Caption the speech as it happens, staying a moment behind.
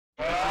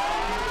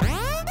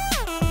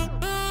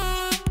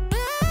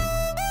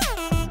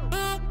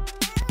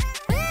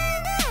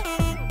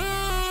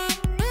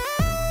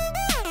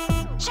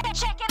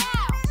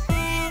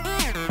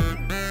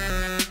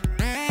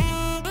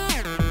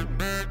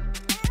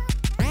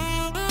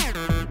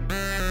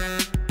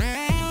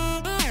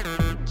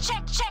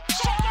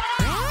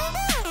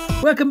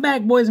Welcome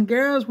back, boys and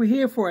girls. We're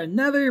here for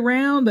another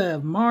round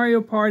of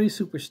Mario Party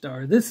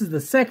Superstar. This is the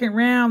second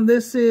round.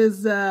 This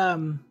is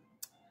the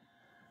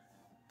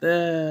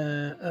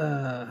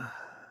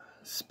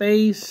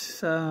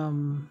space hey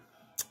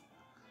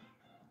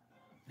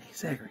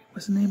Zachary,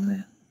 what's the name of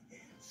that?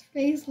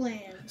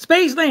 Spaceland.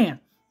 Spaceland.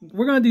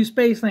 We're gonna do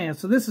Spaceland.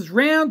 So this is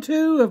round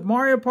 2 of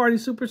Mario Party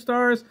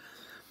Superstars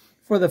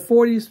for the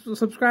 40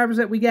 subscribers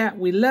that we got.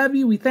 We love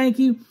you. We thank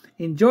you.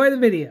 Enjoy the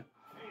video.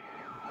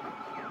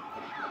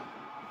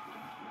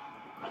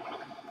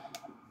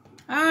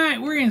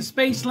 Alright, we're in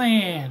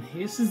Spaceland.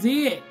 This is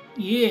it.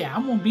 Yeah,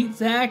 I'm gonna beat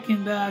Zach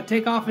and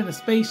take off in a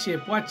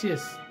spaceship. Watch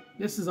this.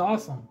 This is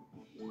awesome.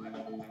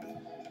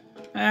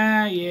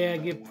 Ah, yeah,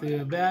 get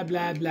through. Blah,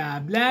 blah,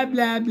 blah. Blah,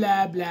 blah,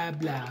 blah, blah,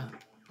 blah.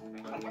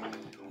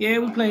 Yeah,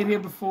 we played here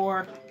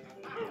before.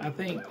 I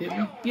think,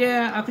 didn't we?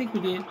 Yeah, I think we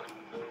did.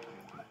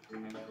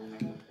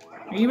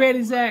 Are you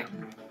ready, Zach?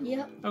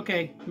 Yep.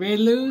 Okay, ready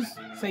to lose?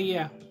 Say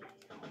yeah.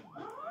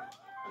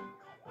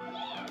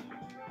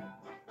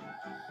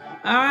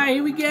 Alright,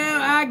 here we go.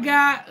 I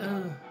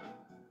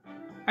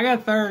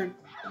got third.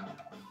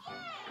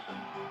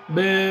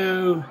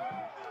 Boo.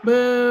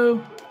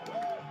 Boo.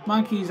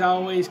 Monkeys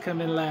always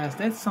come in last.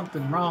 That's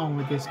something wrong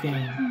with this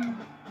game.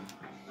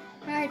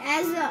 Alright,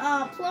 as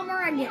a plumber,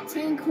 I get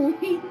 10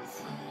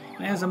 coins.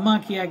 As a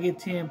monkey, I get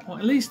 10 points.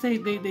 At least they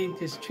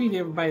just treat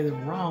everybody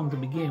wrong to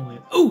begin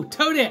with. Ooh,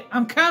 Toadette,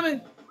 I'm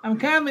coming. I'm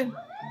coming.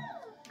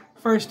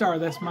 First star,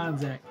 that's mine,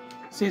 Zach.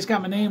 See, it's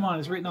got my name on it.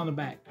 It's written on the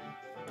back.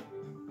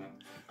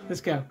 Let's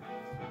go.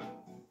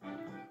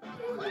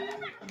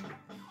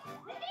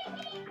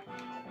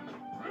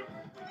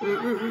 Here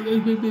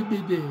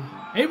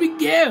we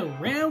go.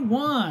 Round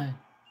 1.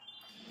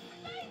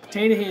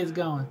 Potato Head's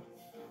going.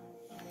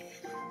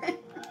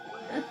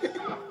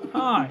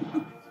 All right.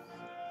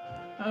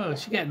 Oh,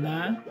 she got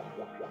 9.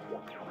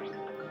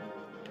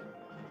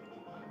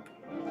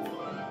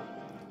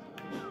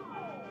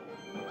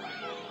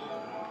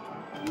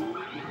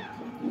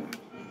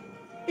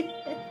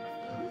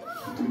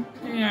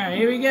 Alright,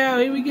 here we go,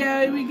 here we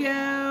go, here we go.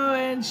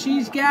 And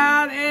she's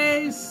got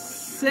a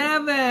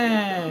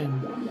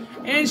 7.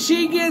 And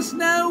she gets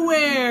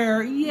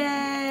nowhere.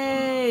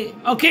 Yay.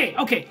 Okay,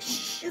 okay.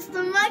 Shh. It's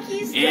the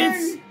monkey's turn.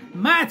 It's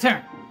my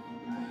turn.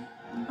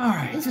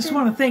 Alright, just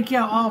want to thank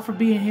y'all all for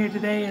being here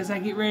today as I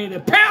get ready to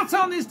pounce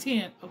on this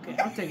tent. Okay,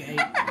 I'll take an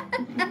 8.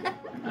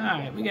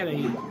 Alright, we got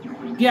an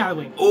 8. Get out of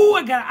the way. Oh,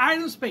 I got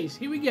item space.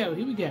 Here we go,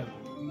 here we go.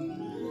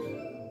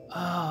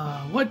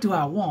 What do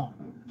I want?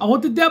 I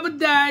want the double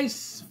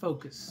dice.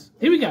 Focus.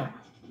 Here we go.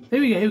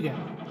 Here we go, here we go.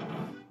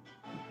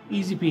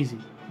 Easy peasy.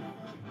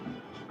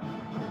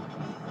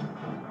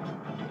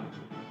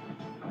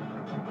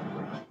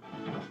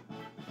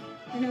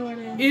 I know what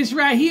it is. It's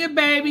right here,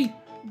 baby.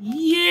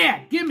 Yeah,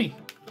 give me.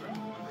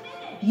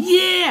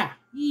 Yeah,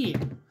 yeah.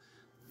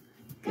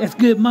 That's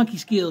good monkey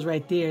skills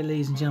right there,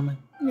 ladies and gentlemen.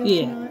 No,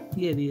 yeah,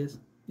 yeah, it is.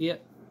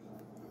 Yep.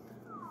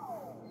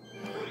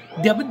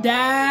 Double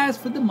dice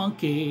for the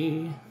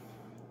monkey.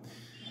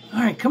 All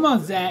right, come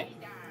on, Zach.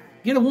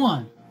 Get a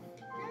 1.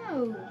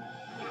 No.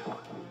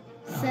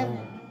 7.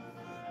 Oh.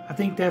 I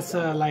think that's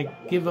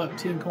like give up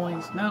 10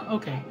 coins. No,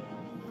 okay.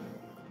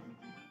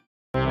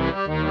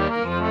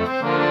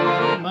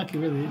 Monkey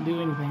really didn't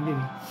do anything, did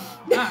he?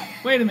 Ah,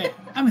 wait a minute.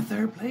 I'm in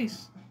 3rd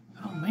place.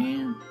 Oh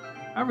man,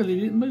 I really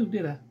didn't move,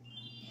 did I?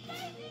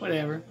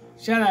 Whatever.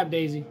 Shut up,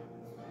 Daisy.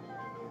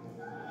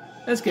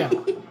 Let's go.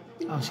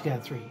 Oh, she got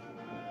a 3.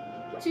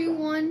 2,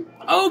 1.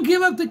 Oh,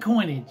 give up the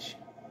coinage.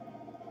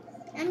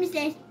 I'm just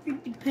asking for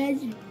the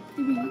present.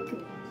 3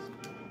 coins.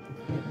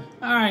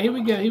 All right, here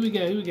we go. Here we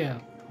go. Here we go.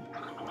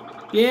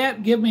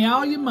 Yep, give me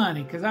all your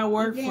money because I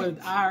work for the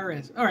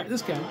IRS. All right,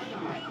 let's go.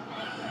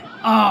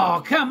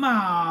 Oh, come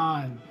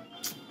on.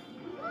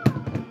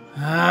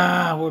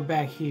 Ah, we're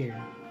back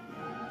here.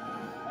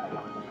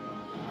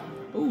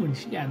 Ooh, and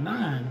she got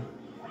 9.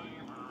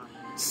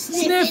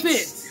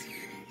 Sniffits!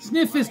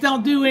 Sniffits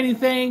don't do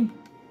anything.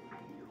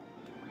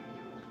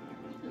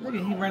 Look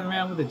at him running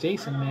around with a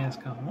Jason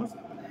mask on. What's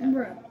that?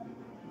 Bro.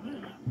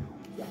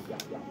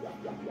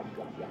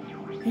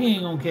 He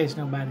ain't gonna catch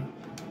nobody.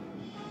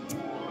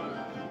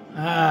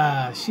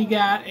 Ah, she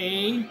got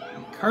a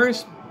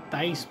cursed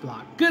dice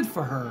block. Good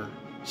for her.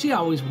 She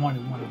always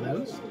wanted one of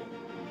those.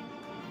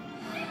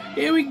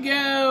 Here we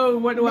go.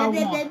 What do I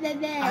want?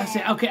 I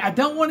said, okay, I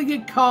don't want to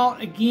get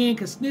caught again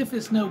because Sniff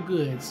is no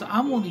good. So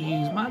I'm going to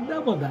use my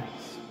double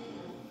dice.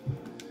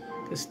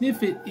 Because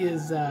Sniffit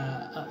is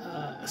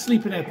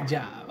sleeping at the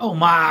job. Oh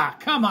my,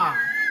 come on.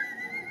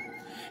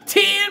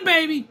 10,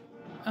 baby.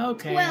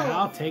 Okay, 12.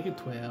 I'll take it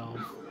 12.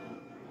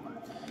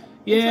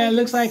 Yeah, it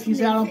looks like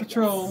he's out on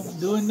patrol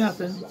doing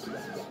nothing.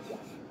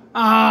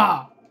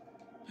 Ah.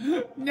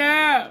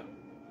 No.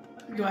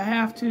 Do I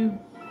have to?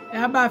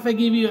 How about if I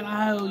give you an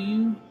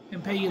IOU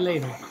and pay you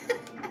later?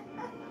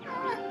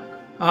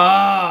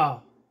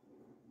 Oh.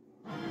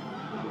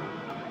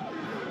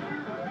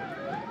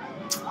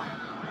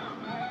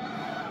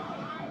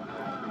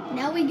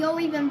 Now we go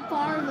even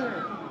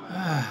farther.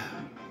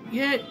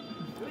 Yeah.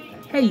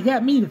 Hey, you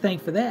got me to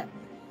thank for that.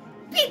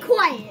 Be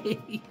quiet.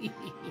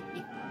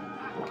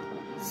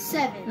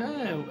 7.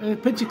 Oh,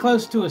 it puts you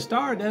close to a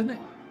star, doesn't it?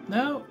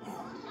 No?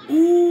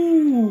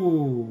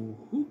 Ooh.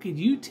 Who could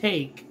you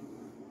take?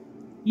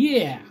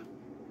 Yeah.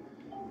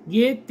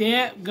 Get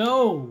that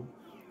gold.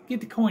 Get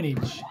the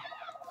coinage.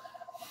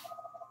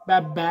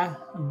 Bye-bye.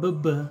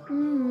 Bye-bye.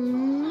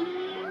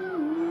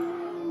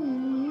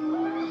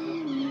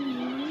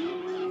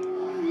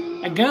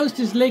 A ghost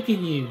is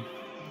licking you.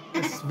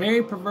 It's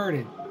very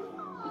perverted.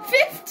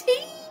 15?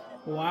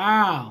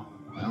 Wow.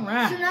 All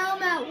right. So now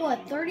I'm at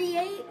what,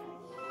 38?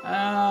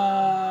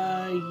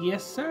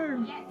 Yes, sir.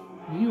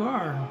 You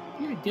are.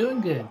 You're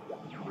doing good.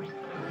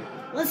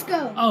 Let's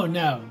go. Oh,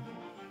 no.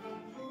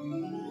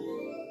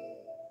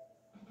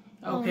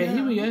 Okay, no.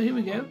 Here we go. Here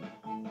we go.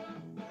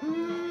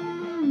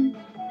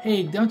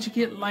 Hey, don't you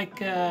get like,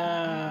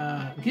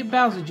 get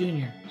Bowser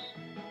Jr.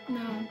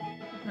 No.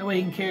 That way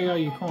he can carry all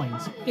your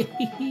coins.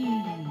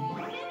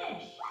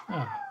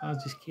 Oh, I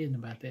was just kidding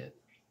about that.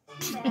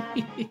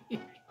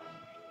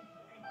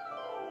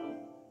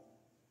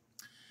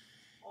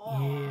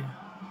 Yeah.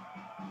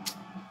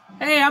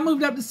 Hey, I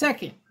moved up to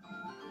second.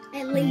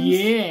 At least.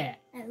 Yeah.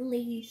 At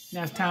least.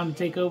 Now it's time to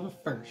take over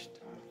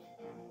first.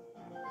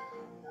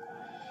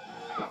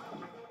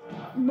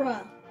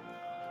 Bruh.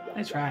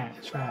 That's right.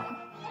 That's right.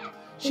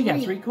 She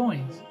got 3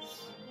 coins.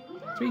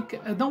 3.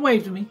 Don't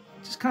wave to me.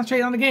 Just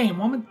concentrate on the game,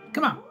 woman.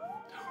 Come on.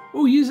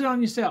 Ooh, use it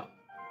on yourself.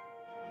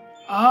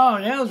 Oh,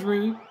 that was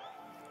rude.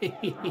 Oh,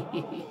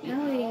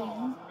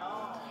 yeah.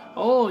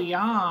 Oh,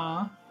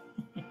 yeah.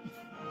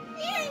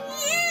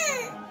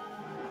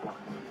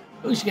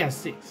 Ooh, she got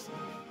 6.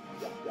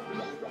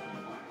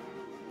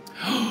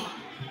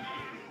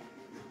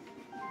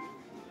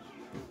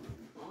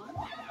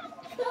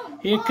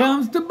 Here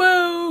comes the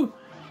boo.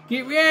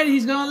 Get ready.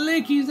 He's going to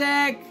lick you,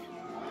 Zach.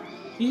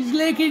 He's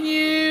licking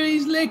you.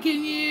 He's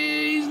licking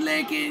you. He's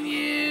licking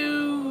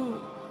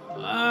you.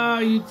 Oh,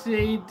 you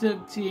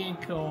took 10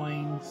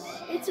 coins.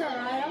 It's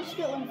alright. I'm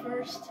still in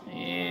first.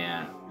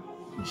 Yeah.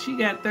 She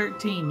got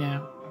 13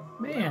 now.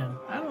 Man,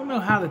 I don't know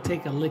how to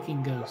take a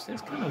licking ghost.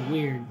 That's kind of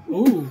weird.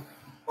 Ooh,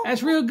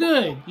 that's real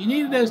good. You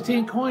needed those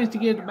 10 coins to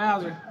give to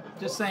Bowser.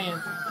 Just saying.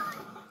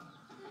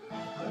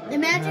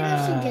 Imagine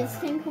if she gets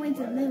 10 coins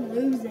and then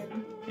loses.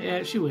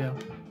 Yeah, she will.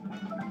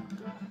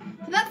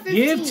 About 15.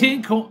 Give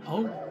 10 coins.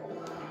 Oh.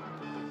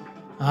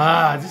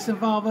 Ah, does this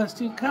involve us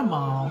too? Come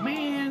on,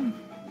 man.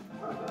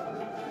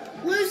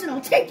 Losing,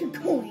 I'll take your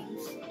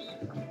coins.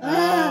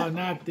 Oh,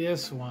 not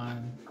this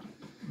one.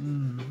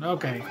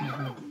 Okay.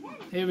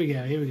 Here we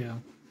go. Here we go.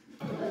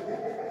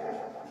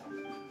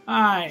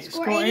 Alright,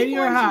 score 80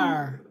 or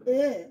higher.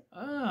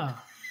 Oh.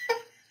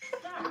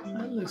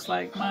 That looks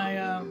like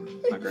my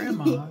my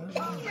grandma.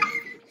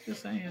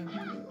 Just saying.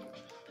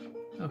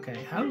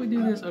 Okay, how do we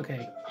do this?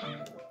 Okay.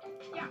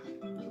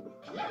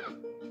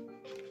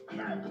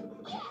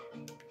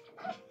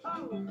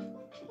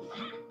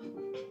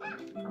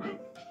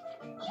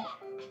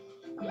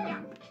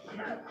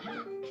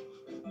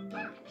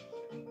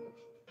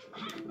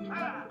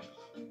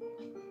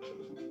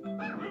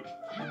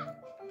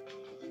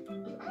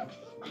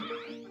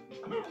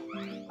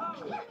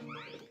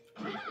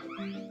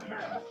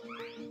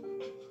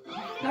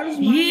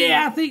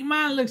 Yeah, I think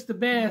mine looks the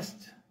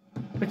best.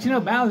 But you know,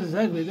 Bowser's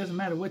ugly. It doesn't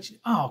matter what you...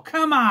 Oh,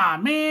 come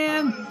on,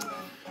 man.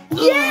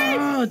 Yes!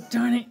 Oh,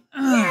 darn it.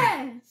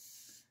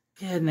 Yes!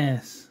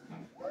 Goodness.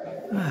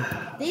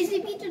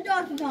 Daisy beat the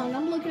Donkey Kong.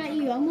 I'm looking at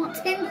you. I want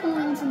 10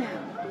 coins now.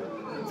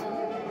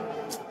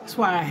 That's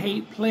why I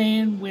hate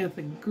playing with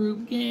a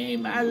group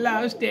game. I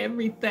lost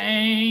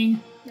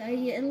everything.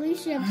 At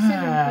least you have 7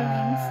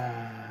 coins.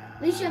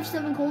 At least you have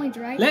 7 coins,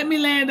 right? Let me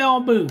land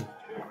on Boo.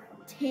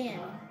 10.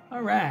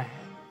 All right.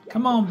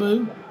 Come on,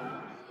 Boo.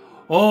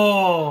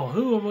 Oh,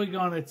 who are we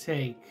going to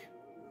take?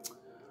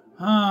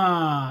 You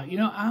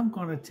know, I'm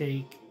going to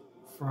take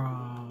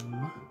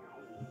from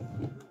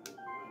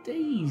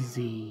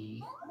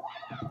Daisy.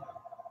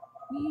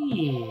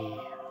 Yeah.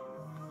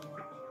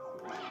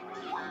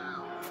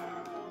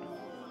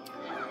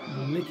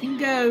 Licking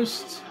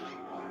Ghost.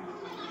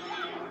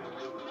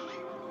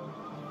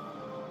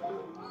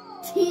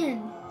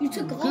 10. You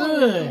took all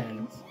Good. the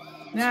coins.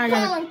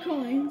 Now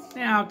coins.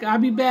 Now I'll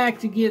be back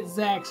to get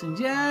Zach's in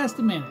just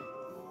a minute.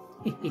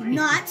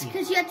 Not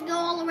because you have to go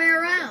all the way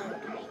around.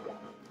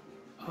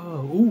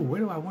 Oh, ooh, where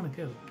do I want to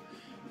go?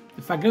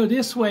 If I go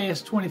this way,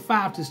 it's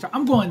 25 to start.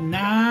 I'm going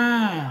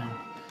 9.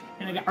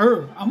 And I got,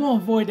 I'm going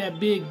to avoid that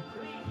big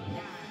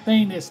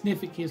thing that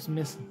Sniffy keeps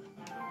missing.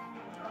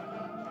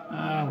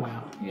 Oh,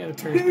 well. You got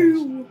to curse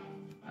those.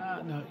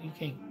 No, you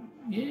can't.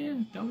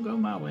 Yeah, don't go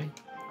my way.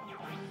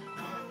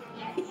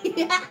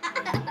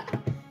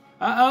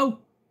 Uh-oh.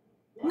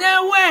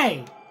 No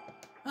way!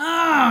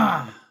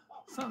 Ah!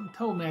 Something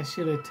told me I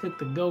should have took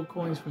the gold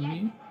coins from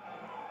you.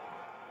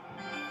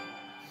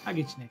 I'll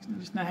get you next time.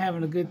 I'm just not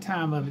having a good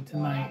time of it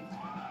tonight.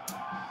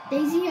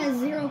 Daisy has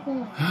 0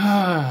 coins.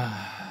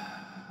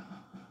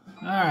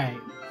 Alright.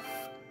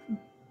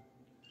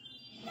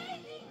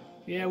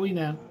 Yeah, we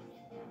know.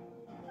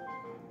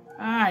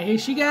 Alright, here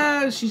she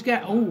goes. She's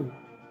got... Oh.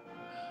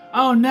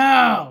 Oh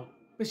no!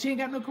 But she ain't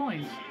got no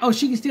coins. Oh,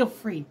 she can steal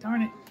free.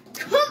 Darn it.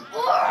 Come on!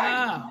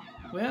 Oh.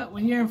 Well,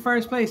 when you're in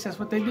first place, that's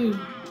what they do.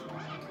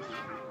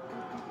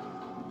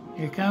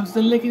 Here comes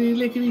the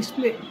lickety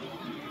split.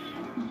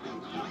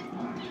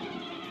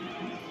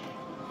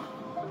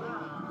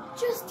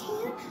 Just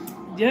 10?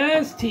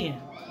 Just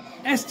 10.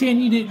 That's 10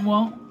 you didn't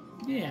want.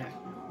 Yeah.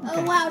 Okay.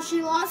 Oh wow,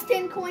 she lost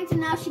 10 coins and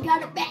now she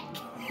got it back.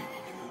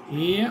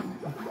 Yep.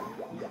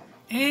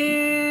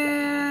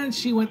 And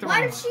she went the wrong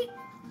way. Why did she?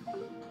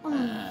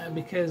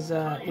 Because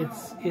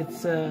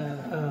it's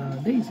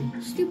Daisy.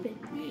 Stupid.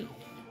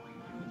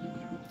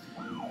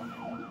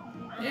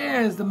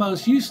 There's the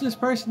most useless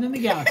person in the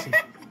galaxy.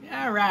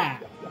 All right.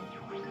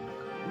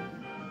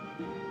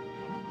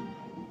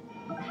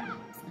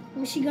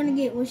 What's she gonna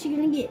get? What's she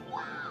gonna get?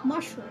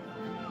 Mushroom.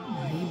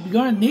 You're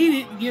gonna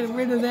need it to get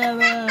rid of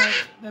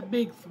that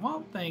big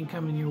swamp thing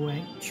coming your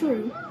way.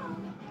 True.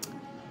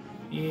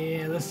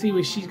 Yeah, let's see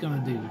what she's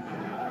gonna do.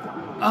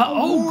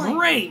 Oh,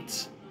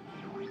 great!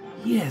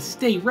 Yes,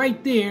 stay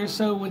right there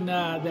so when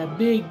that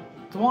big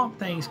swamp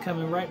thing's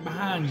coming right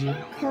behind you.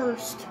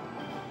 Cursed.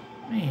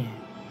 Man.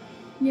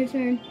 Your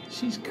turn.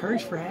 She's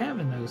cursed for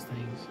having those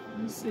things.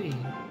 Let's see.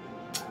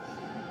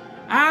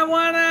 I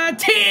want a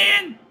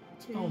 10!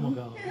 Oh my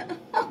god.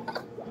 Oh,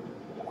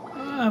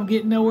 I'm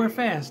getting nowhere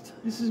fast.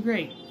 This is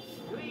great.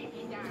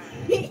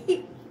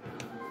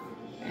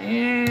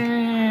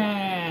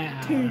 Yeah.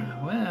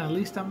 Well, at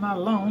least I'm not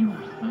alone.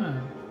 Huh.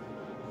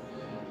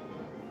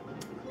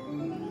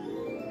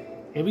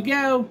 Here we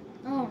go.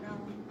 Oh no.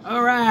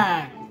 All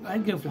right.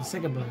 I'd go for the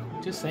second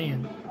balloon. Just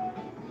saying.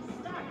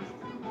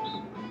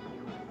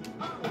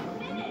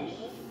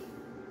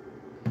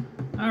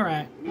 All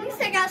right. At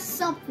least I got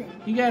something.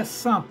 You got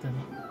something.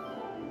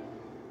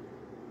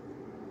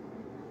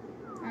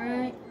 All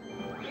right.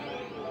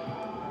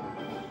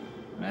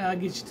 Well, I'll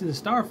get you to the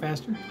star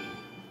faster.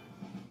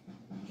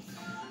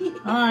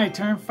 All right,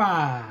 turn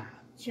 5.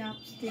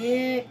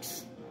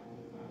 Chopsticks.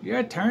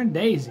 Your turn,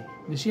 Daisy.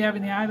 Does she have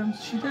any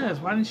items? She does.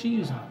 Why didn't she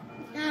use them?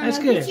 That's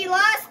But good. she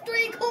lost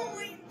 3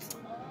 coins.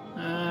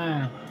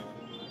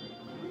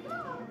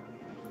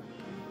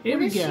 Here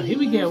we go. Here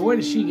we go. What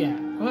does she got?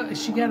 Well,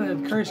 she got a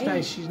curse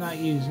dice she's not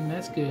using.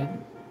 That's good.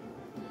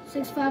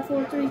 6, 5,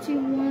 4, 3, 2,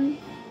 1.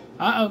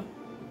 Uh-oh.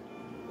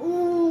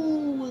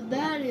 Ooh,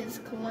 that is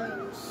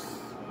close.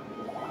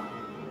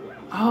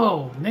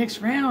 Oh, next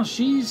round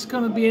she's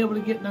gonna be able to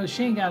get no.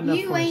 She ain't got enough.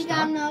 You ain't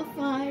got enough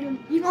items.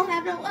 You don't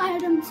have no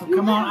items. Oh,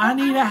 come on! I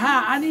need a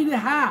high. I need a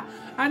high.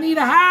 I need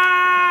a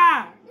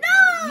high.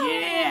 No.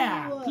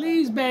 Yeah,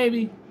 please,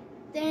 baby.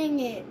 Dang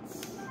it.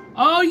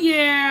 Oh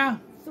yeah.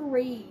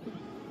 3.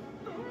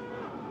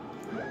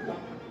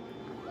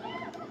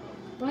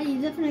 Well,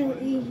 you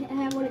definitely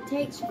have what it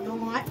takes for the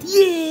lot.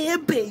 Yeah,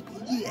 baby.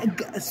 Yeah, I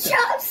got a star.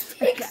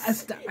 Chopsticks. I got a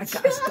star. I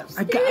got a star.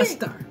 I got a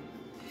star.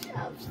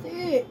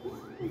 Chopsticks.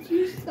 Would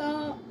you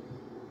stop?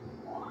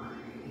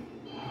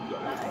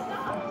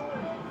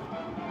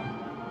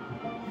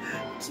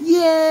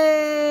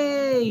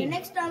 Yay! The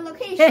next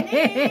location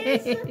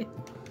is...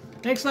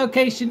 Next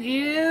location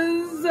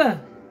is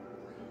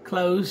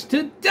close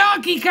to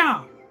Donkey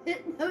Kong.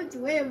 No, it's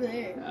way over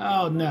there.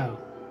 Oh no.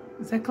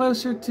 Is that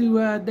closer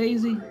to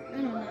Daisy? I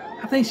don't know.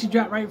 I think she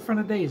dropped right in front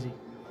of Daisy.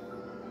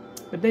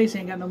 But Daisy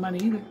ain't got no money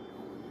either.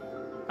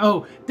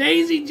 Oh,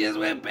 Daisy just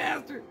went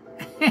past her.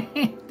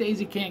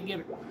 Daisy can't get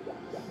her.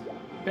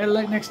 Better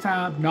luck next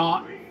time.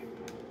 Not.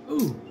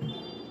 Ooh.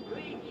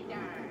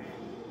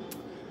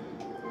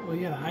 Oh,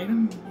 you got an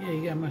item? Yeah,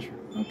 you got a mushroom.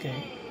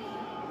 Okay.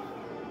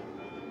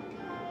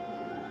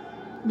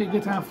 Be a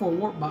good time for a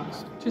warp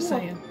box. Just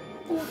saying.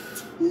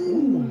 14.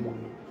 Ooh.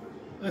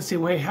 Let's see.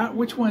 Wait,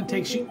 which one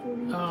takes you?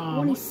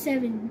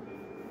 27.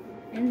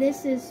 And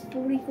this is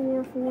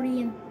 44,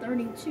 40, and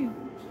 32.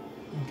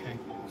 Okay.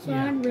 So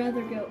Yeah. I'd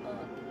rather go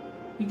up.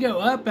 You go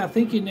up. I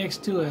think you're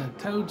next to a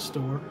Toad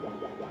store.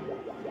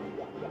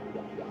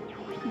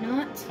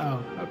 Not.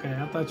 Oh, okay.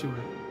 I thought you were.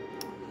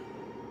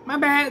 My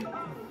bad.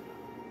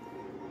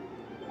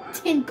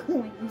 10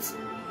 coins.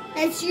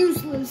 That's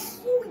useless.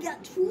 Oh, we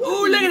got 12.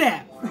 Oh, look at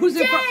that. Who's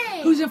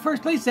Dang. who's in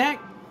first place, Zach?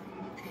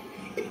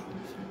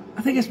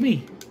 I think it's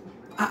me.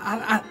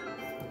 I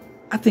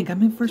think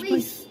I'm in first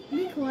place.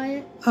 Please, be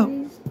quiet. Oh.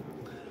 Please.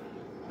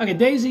 Okay,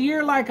 Daisy,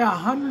 you're like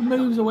 100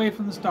 moves away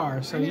from the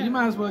star, so you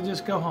might as well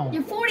just go home.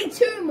 You're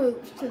 42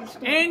 moves to the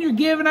star. And you're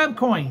giving up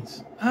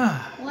coins.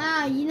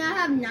 Wow, you now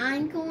have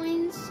 9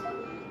 coins?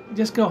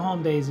 Just go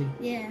home, Daisy.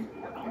 Yeah.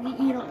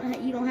 You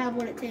don't have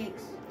what it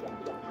takes.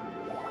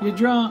 You're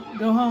drunk.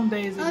 Go home,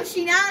 Daisy. Oh,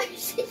 she got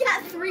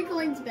 3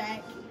 coins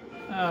back.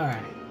 All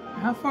right.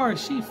 How far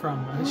is she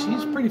from?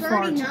 She's pretty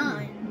far too.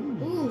 39.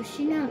 Ooh,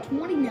 she now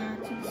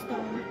 29 to the star.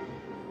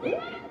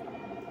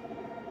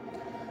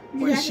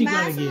 What is she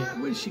gonna get?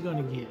 What is she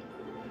gonna get?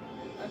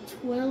 A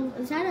 12.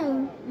 Is that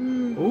a?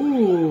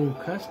 Ooh,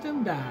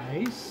 custom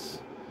dice.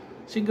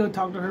 She can go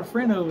talk to her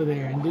friend over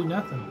there and do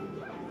nothing.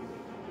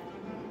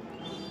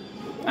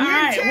 All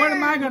right, what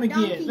am I gonna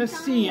get? Let's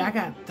see. I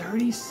got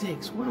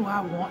 36. What do I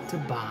want to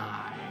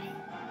buy?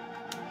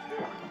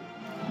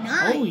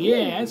 Nice. Oh,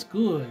 yeah, that's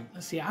good.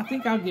 Let's see. I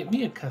think I'll get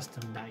me a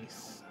custom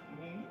dice.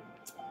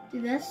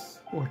 Dude, that's...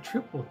 Or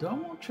triple. Do I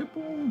want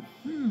triple?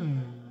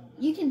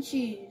 You can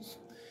choose.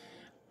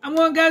 I'm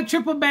going to go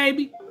triple,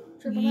 baby.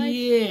 Triple dice?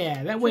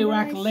 Yeah, that way Triple where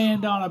I dice? can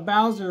land on a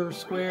Bowser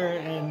square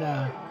and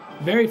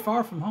very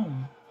far from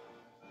home.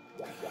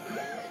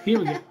 Here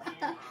we go.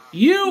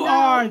 You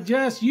are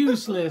just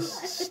useless.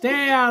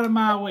 Stay out of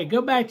my way.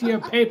 Go back to your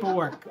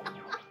paperwork.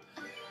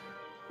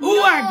 Ooh,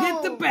 No. I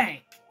get the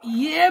bank.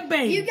 Yeah,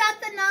 baby. You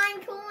got the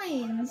 9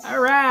 coins.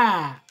 All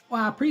right.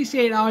 Well, I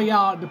appreciate all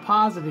y'all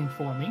depositing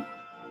for me.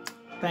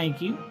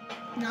 Thank you.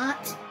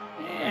 Not.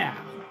 Yeah.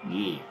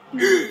 Yeah.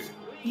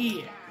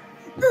 Yeah.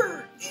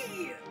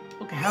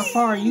 Okay, how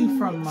far are you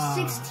from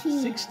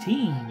 16.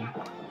 16?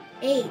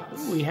 8.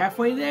 Ooh, we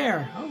halfway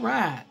there. All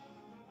right.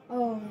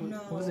 Oh, no.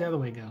 What does the other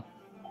way go?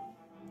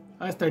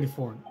 Oh, that's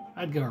 34.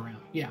 I'd go around.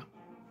 Yeah.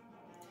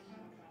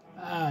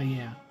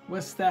 Yeah.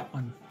 What's that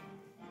one?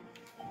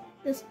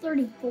 That's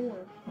 34.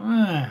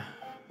 Ah.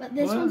 But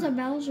this What? one's a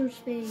Bowser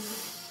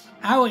space.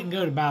 I wouldn't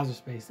go to Bowser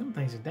Space. Them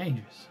things are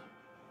dangerous.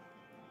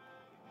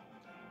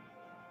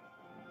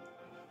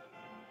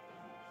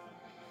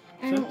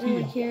 I It's don't up to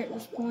really you. care at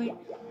this point.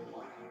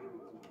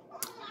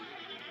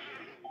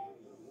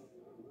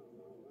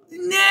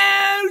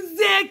 No,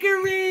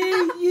 Zachary!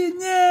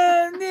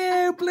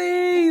 No,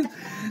 please!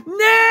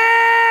 No!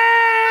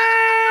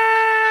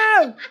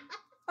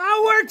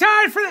 I worked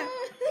hard for that!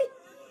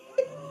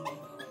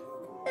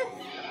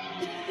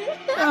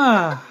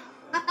 Ah.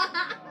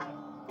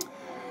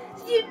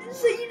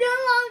 So you're no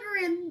longer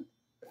in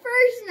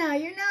first now.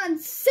 You're now in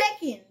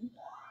second.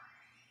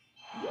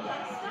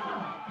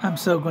 I'm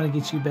so going to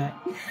get you back.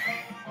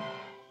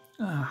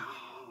 Ah.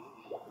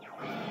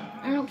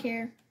 I don't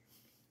care.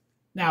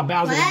 Now,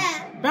 Bowser.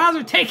 What?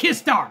 Bowser, take his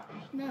star!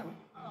 No.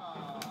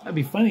 That'd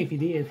be funny if he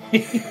did.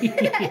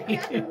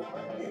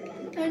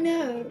 I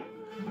know.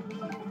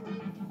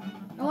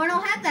 Oh, I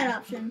don't have that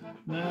option.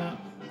 No.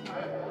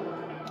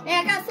 Hey,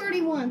 I got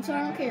 31, so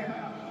I don't care.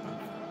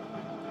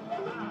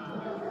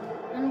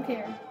 I don't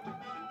care.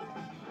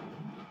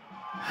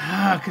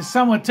 Because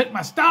someone took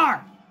my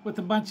star with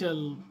a bunch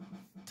of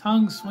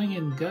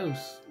tongue-swinging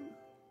ghosts.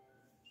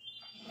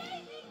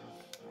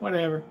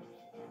 Whatever.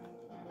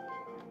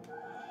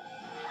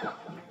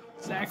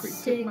 Zachary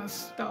took my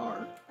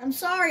star. I'm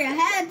sorry, I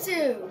had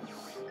to.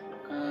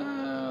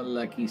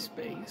 Lucky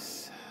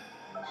space.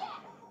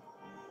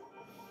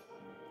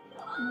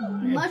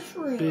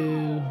 Mushroom.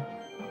 Boo.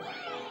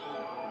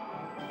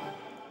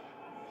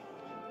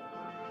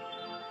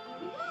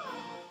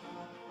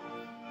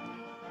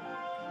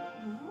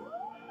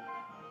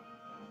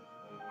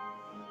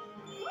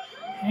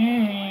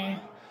 Hey,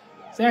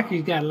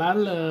 Zachary's got a lot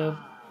of love.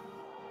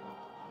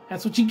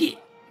 That's what you get.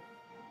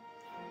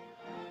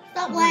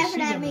 Stop Where's laughing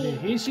she at gonna me. do?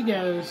 Here she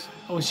goes.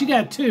 Oh, she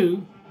got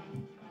 2.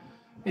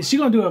 Is she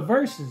gonna do a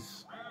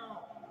versus?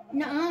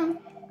 Nuh-uh.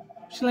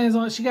 She lands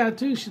on. She got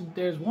 2.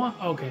 There's 1.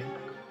 Okay.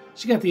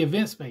 She got the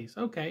event space.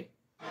 Okay.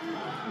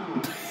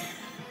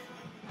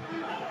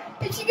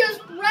 And she goes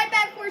right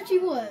back where she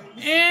was.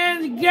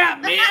 And you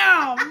got me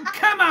out.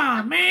 Come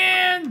on,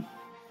 man.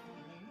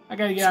 I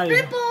gotta get out of here.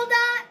 Triple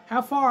dot.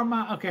 How far am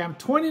I? Okay, I'm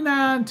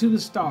 29 to the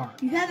star.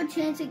 You have a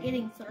chance at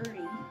getting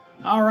 30.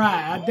 All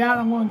right. I doubt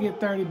I'm gonna get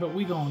 30, but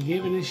we gonna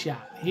give it a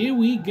shot. Here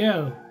we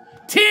go.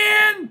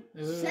 10.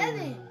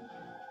 7.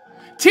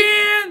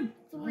 10.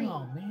 3.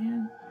 Oh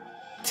man.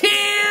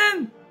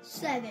 10.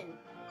 7.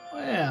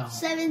 Well.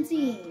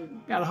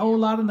 17. Got a whole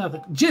lot of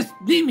nothing. Just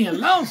leave me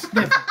alone,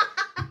 Sniffer.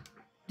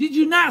 Did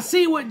you not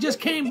see what just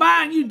came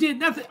by and you did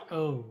nothing?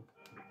 Oh,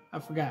 I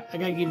forgot. I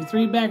gotta give you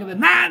 3 back of the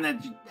 9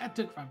 that I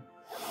took from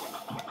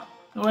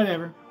you.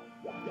 Whatever.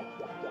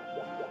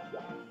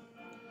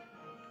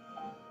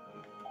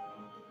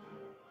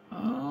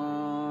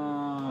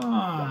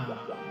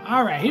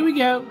 All right, here we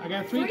go. I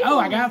got 3. Oh,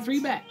 I got 3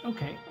 back.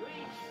 Okay.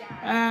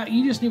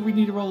 You just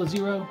need to roll a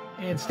 0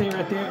 and stay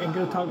right there and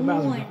go talk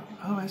about it.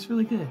 Oh, that's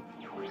really good.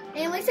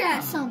 Hey, at least I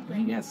got something.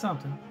 You got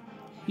something.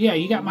 Yeah,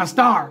 you got my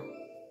star.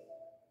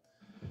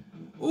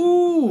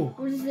 Ooh.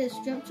 What is this?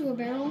 Jump to a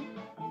barrel?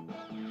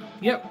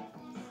 Yep.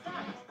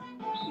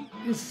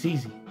 This is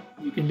easy.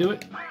 You can do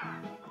it.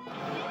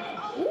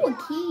 Ooh, a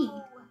key.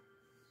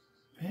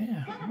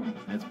 Yeah,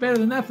 that's better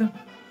than nothing.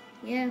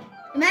 Yeah.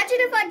 Imagine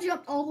if I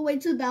jumped all the way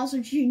to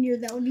Bowser Jr.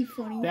 That would be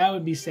funny. That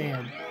would be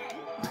sad.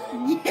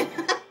 Yeah.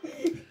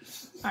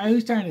 All right,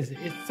 whose turn is it?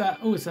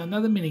 It's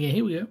another minigame.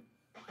 Here we go.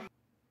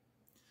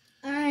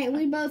 All right,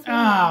 we both won.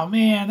 Oh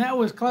man, that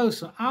was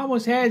close. I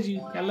almost had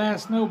you. That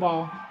last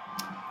snowball.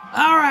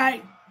 All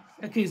right.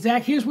 Okay,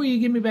 Zach. Here's where you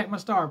give me back my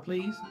star,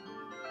 please.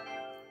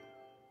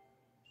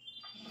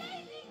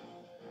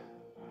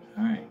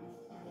 All right.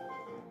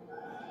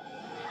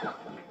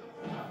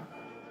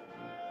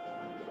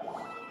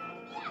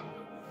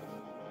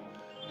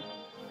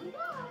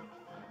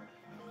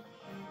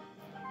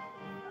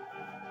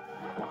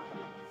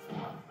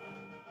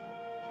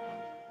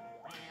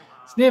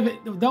 Sniff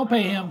it. Don't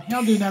pay him. He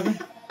don't do nothing.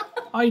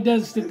 All he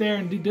does is sit there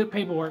and do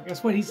paperwork.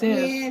 That's what he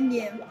says.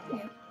 Yeah.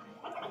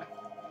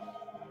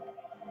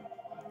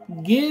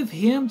 Give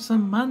him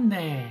some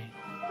money.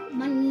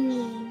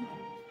 Money.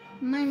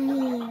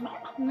 Money. Money.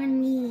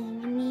 Money.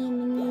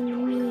 Money.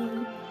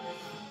 Money.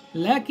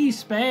 Lucky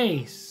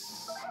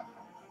space.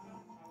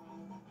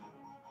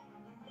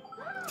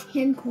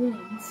 10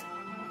 coins.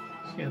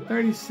 She got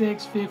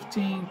 36,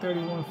 15,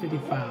 31,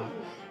 55.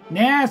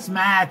 Now it's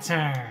my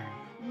turn.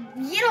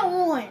 Get a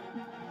 1.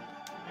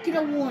 Get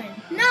a 1.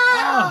 No!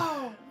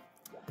 Oh.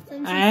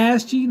 I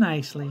asked you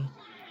nicely.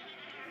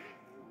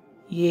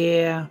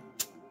 Yeah.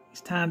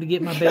 It's time to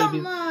get my baby.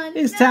 Come on,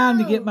 it's time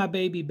to get my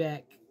baby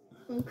back.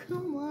 Oh,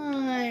 come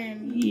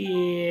on.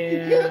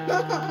 Yeah.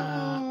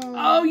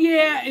 Oh,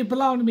 yeah. It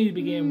belonged to me to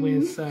begin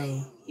with,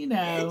 so, you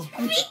know.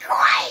 Be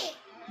quiet!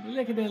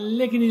 Look at the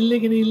lickety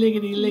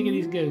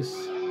ghosts.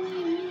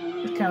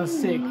 It's kind of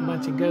sick, a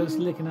bunch of ghosts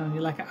licking on you.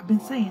 Like I've been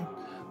saying,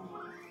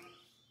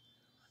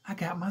 I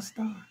got my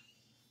star.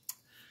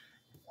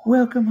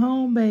 Welcome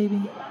home,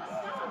 baby.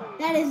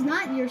 That is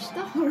not your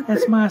star.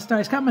 That's my star.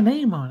 It's got my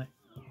name on it.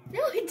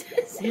 No, it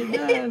doesn't. It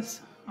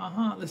does.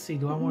 Let's see.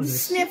 Do I want to go?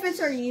 Snippets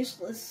are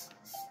useless.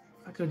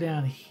 If I go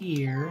down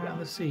here,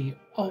 let's see.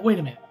 Oh, wait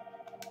a minute.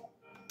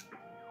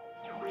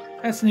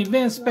 That's an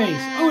event space.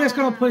 Wow. Oh, that's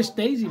going to push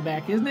Daisy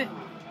back, isn't it?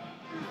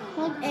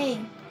 Hold A.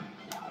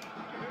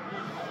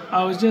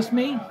 Oh, it's just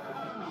me?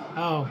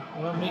 Oh,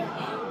 well, me.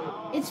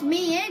 It's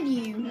me and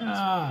you.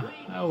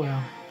 Oh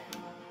well.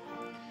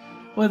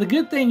 Well, the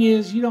good thing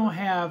is you don't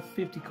have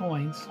 50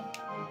 coins.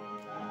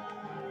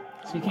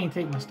 So you can't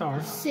take my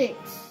star. 6.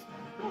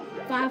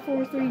 5,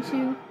 4, 3,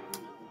 2.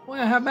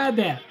 Well, how about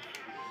that?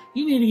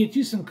 You need to get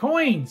you some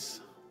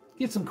coins.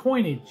 Get some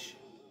coinage.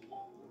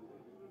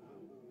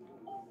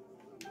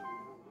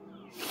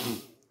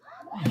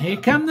 And here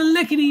come the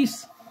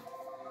lickities.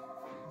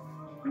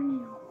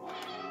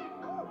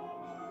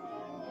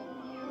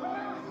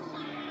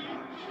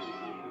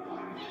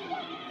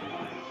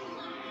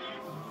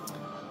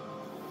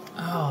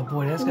 Oh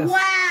boy, that's got.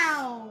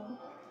 Wow!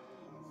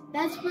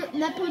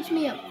 That puts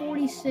me at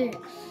 46.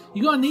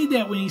 You're gonna need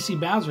that when you see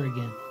Bowser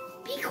again.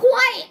 Be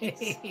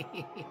quiet!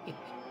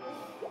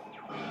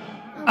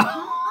 Come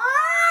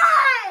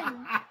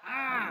on!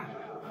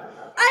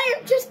 I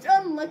am just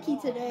unlucky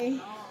today.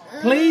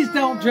 Please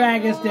don't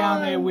drag us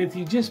down there with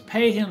you. Just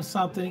pay him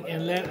something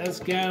and let us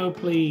go,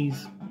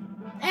 please.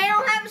 I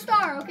don't have a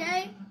star,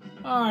 okay?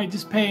 All right,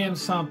 just pay him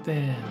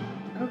something.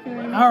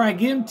 Okay. All right,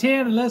 give him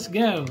 10 and let's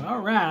go. All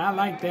right, I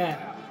like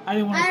that. I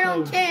didn't want to. I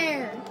don't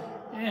care.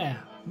 Yeah,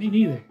 me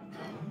neither.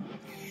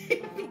 Be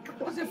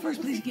What's that quiet.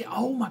 first place get?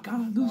 Oh my God,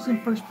 I'm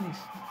losing first place.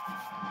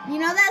 You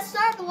know that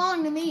star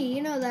belonged to me.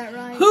 You know that,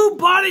 right? Who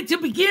bought it to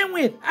begin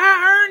with?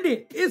 I earned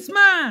it. It's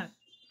mine.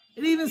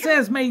 It even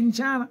says made in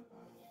China.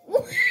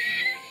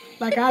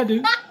 Like I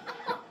do.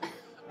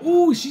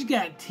 Ooh, she's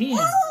got 10.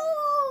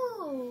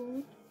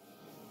 Ooh.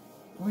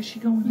 Where's she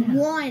going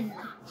now? 1.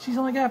 She's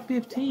only got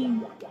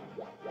 15.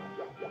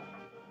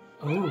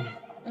 Oh,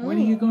 what are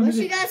you going to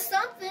do? She got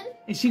something.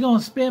 Is she going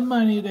to spend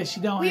money that she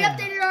don't We have?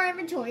 updated our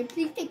inventory.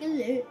 Please take a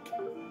look.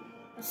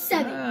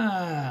 7.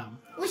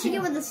 What's she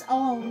get with this?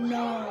 Oh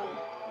no.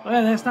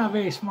 Well, that's not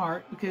very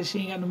smart because she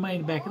ain't got no money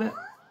to back it up.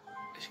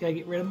 She got to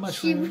get rid of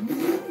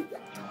mushrooms.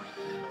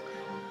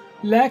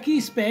 Lucky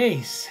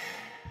space.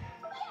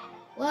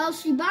 Well,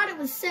 she bought it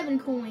with 7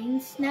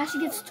 coins. Now she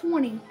gets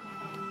 20.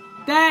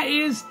 That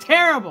is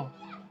terrible.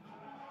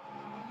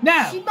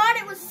 No. She bought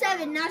it with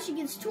 7. Now she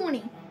gets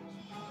 20.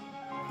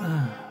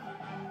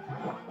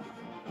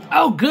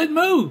 Oh, good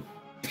move.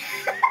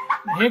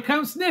 Here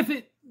comes Sniff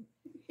It.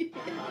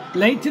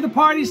 Late to the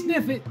party,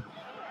 Sniff It.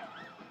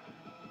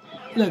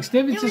 Look,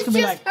 Sniff It's just going to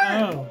be like,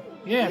 her. oh.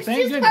 Yeah, It was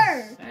thank just goodness.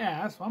 her.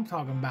 Yeah, that's what I'm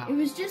talking about. It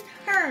was just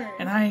her.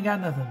 And I ain't got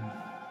nothing.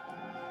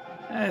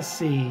 Let's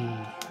see.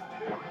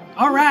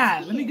 All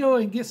right, let me go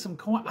and get some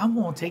coins. I'm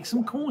going to take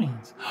some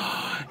coins.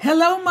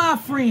 Hello, my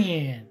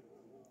friend.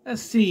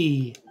 Let's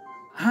see.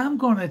 I'm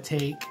going to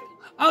take...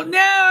 Oh, no,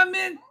 I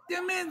meant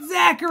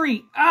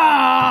Zachary.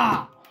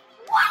 Ah!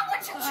 Why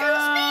would you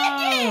choose me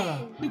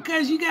again?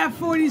 Because you got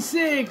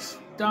 46.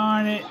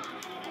 Darn it.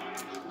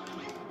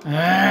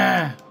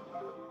 Ah.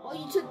 Oh,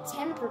 you took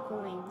 10 for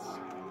coins.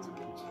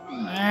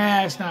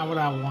 That's not what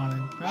I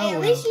wanted. Oh, Hey, at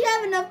well. least you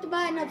have enough to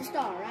buy another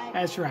star, right?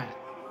 That's right.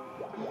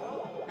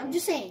 I'm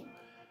just saying.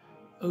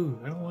 Ooh,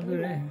 I don't want to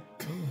go there.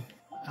 Ooh.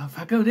 If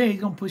I go there,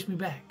 he's going to push me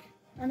back.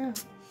 I know.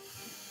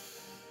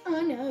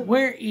 I know.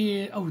 Where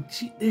is... Oh,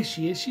 there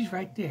she is. She's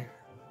right there.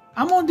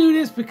 I'm going to do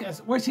this because...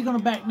 Where's he going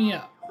to back me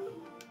up?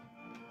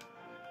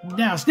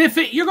 Now, Sniff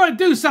It, you're going to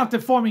do something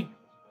for me.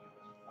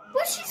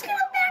 But she's gonna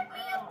back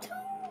me up too.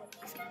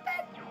 He's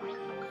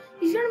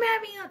gonna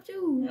back me up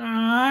too.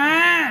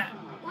 Ah.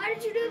 Why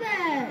did you do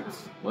that?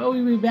 Well,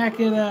 we'll be back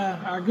at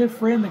our good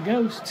friend, the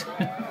Ghost.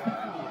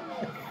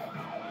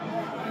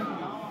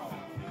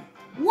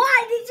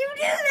 Why did you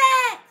do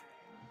that?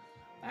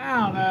 I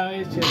don't know.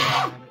 It's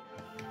just...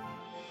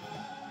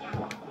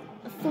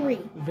 A 3.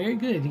 Very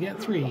good. You got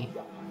 3.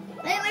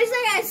 At least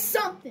I got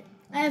something.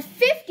 I have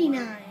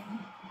 59.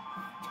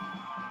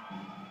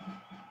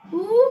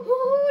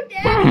 Ooh,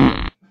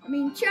 Daddy. I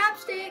mean,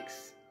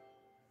 chopsticks.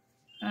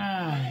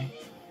 Alright.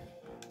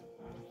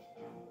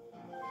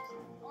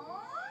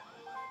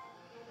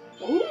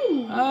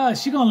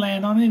 She's gonna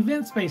land on the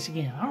event space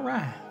again. All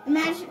right.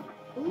 Imagine.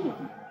 Ooh.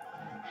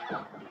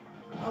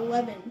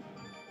 11.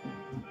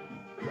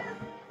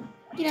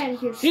 Get out of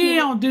here. He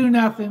don't do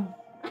nothing.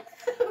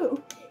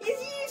 He's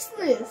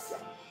useless.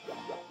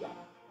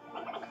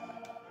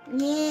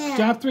 Yeah.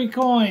 Drop 3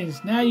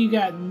 coins. Now you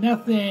got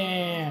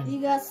nothing.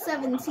 You got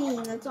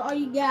 17. That's all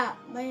you got,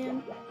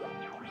 man.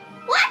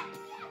 What?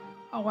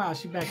 Oh wow,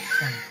 she back to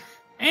 20.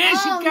 And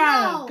she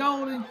got a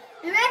golden.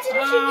 Imagine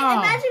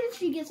if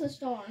she gets a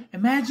star.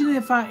 Imagine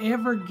if I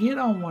ever get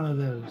on one of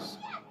those.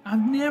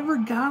 I've never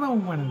got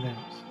on one of those.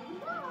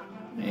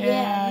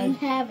 Yeah, you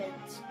haven't.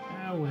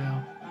 Oh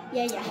well.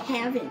 Yeah, you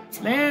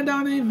haven't. Land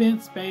on the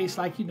event space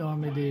like you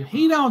normally do.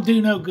 He don't do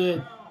no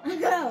good.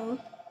 No.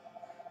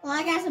 Well,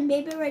 I got some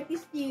paperwork to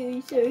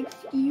do, so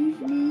excuse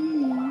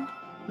me.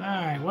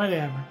 Alright,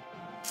 whatever.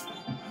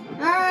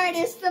 Alright,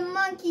 it's the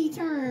monkey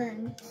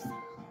turn.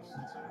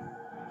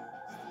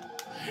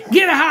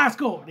 Get a high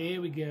score. There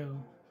we go.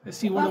 Let's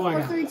see, what do I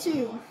got? 4, 3,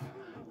 2.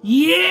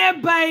 Yeah,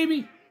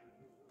 baby.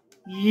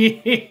 Yeah.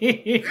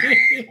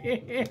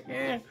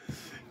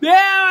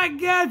 Now I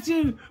got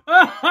you.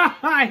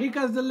 Here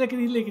comes the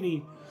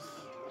lickety-lickety.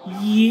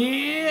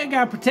 Yeah,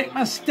 gotta protect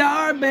my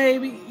star,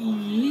 baby.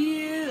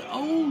 Yeah.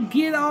 Oh,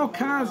 get all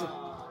kinds of...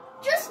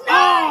 Just no.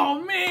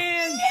 Oh,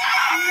 man. Yes!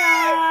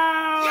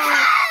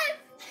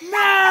 No. Yes!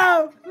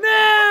 No.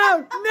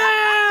 No.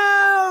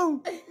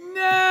 No.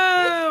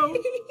 No.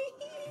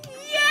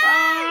 Yes!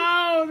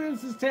 Oh,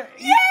 this is terrible.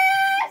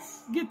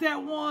 Yes! Get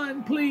that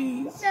 1,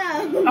 please.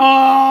 No.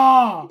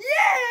 Oh.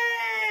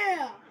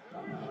 Yeah!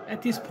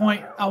 At this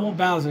point, I want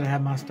Bowser to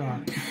have my star.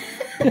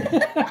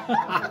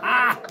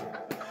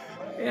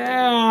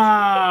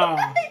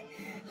 Yeah.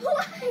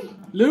 Why?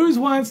 Lose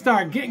 1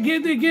 star.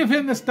 Give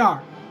him the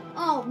star.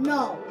 Oh,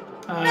 no.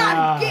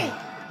 Not again.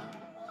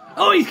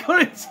 Oh, he's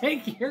going to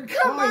take your coins.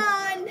 Come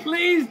on.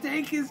 Please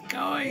take his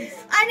coins.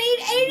 I need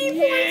 80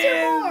 points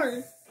or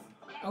more.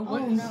 Oh,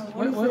 What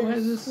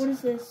is this? What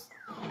is this?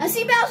 I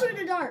see Bowser in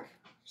the dark.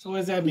 So what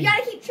does that mean? You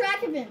gotta keep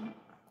track of him.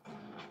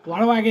 Why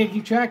do I gotta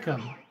keep track of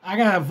him? I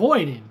gotta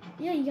avoid him.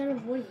 Yeah, you gotta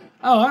avoid him.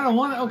 Oh, I don't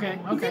want it. Okay,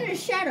 He's in okay.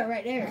 his shadow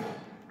right there.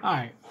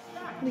 Alright.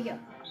 Here we go.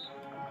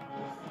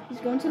 He's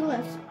going to the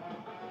left.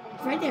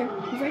 He's right there.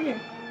 He's right there.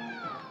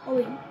 Oh,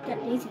 wait. Got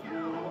Daisy.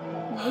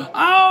 No.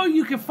 Oh,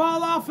 you can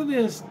fall off of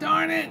this.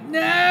 Darn it.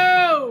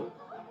 No.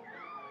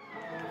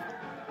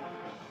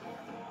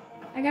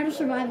 I gotta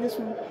survive this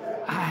one.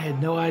 I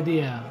had no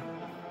idea.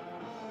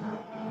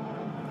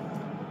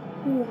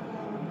 Ooh.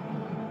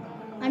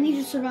 I need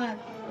to survive.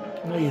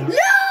 No, you don't. No!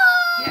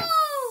 Yes.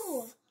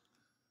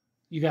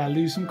 You gotta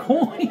lose some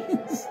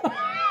coins.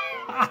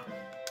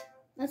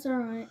 That's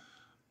alright.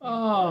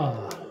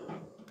 Oh.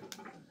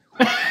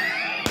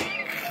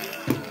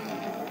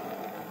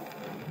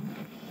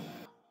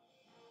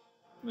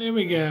 There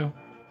we go.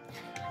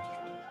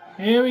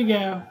 Here we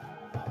go.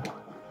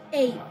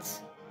 8.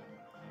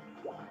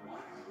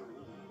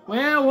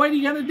 Well, what are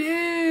you gonna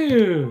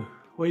do?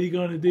 What are you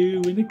gonna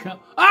do when it comes?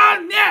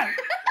 Oh no!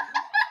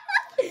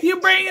 You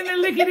bringing the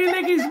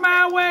lickety-lickies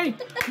my way?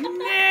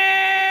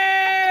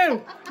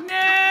 No!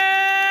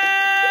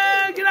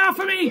 No! Get off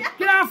of me!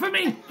 Get off of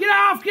me! Get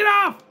off! Get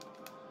off!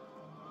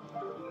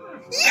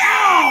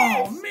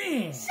 Yes! Oh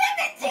man!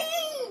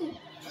 17!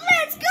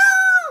 Let's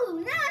go!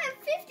 Now I have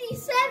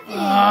 57.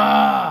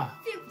 Ah!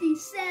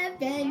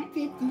 57,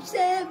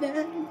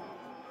 57.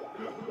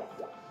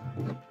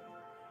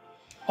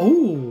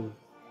 Oh!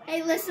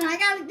 Hey, listen, I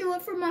gotta do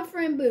it for my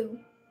friend Boo.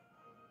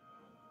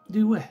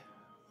 Do what?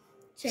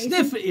 Chase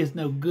Sniff him. it is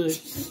no good.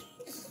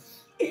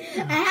 I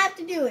have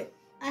to do it.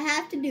 I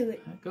have to do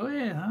it. Go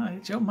ahead, huh?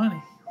 It's your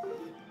money.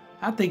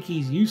 I think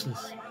he's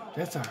useless.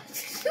 That's all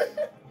right.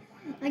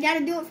 I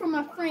gotta do it for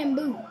my friend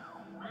Boo.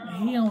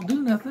 He don't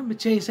do nothing but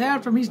chase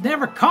after him. He's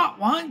never caught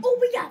one. Oh,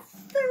 we got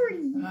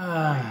 30.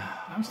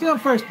 I'm still in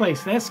first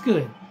place. That's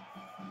good.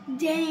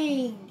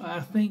 Dang. I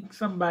think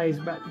somebody's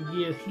about to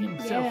get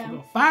himself Yeah. a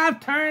go. 5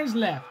 turns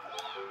left.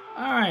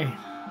 All right.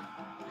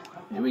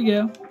 Here we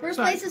go. First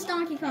place is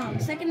Donkey Kong.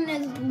 Second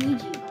is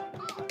Luigi.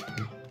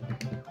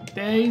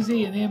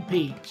 Daisy and then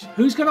Peach.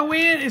 Who's going to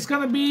win? It's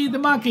going to be the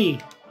monkey.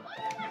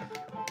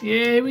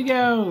 Yeah, here we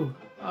go.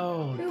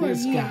 Oh, Who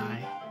this are you?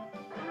 guy.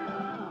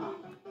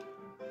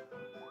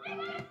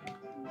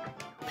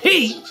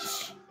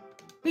 Peach!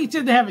 Peach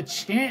didn't have a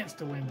chance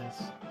to win this.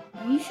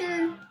 Are you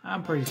sure?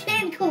 I'm pretty sure.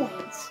 10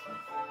 coins.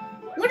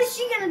 What is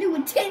she gonna do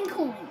with 10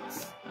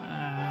 coins?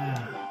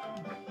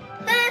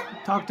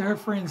 Talk to her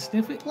friend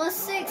Sniff It. Plus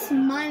 6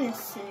 minus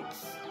 6.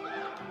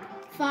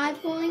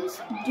 5 coins,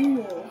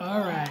 duel. All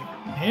right,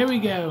 here we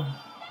go.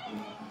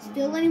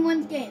 Still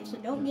anyone's game, so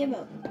don't give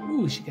up.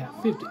 Ooh, she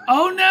got 50.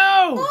 Oh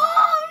no!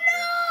 Oh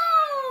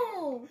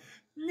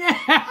no!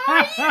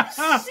 Are you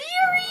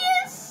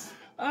serious?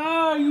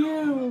 Oh,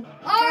 you!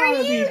 Are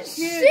gotta be you kidding.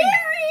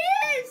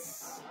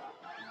 serious?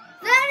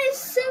 That is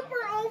super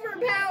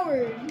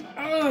overpowered.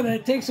 Oh,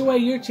 that takes away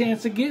your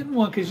chance of getting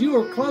one because you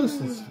were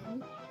closest.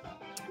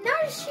 No,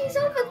 she's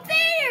over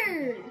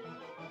there.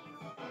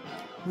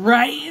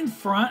 Right in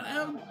front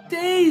of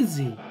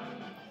Daisy.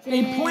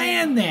 They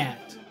planned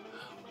that.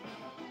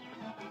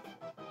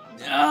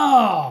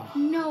 Oh.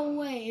 No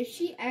way. Is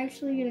she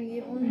actually going to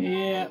get one?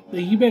 Yeah.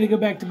 You better go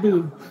back to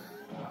Boo.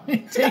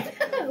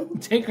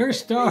 Take her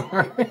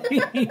star.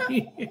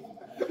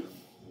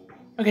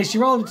 Okay, she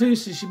rolled a 2,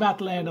 so she's about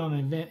to land on an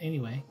event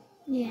anyway.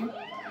 Yeah.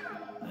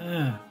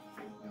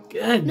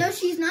 Good. No,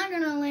 she's not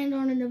going to land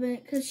on an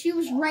event because she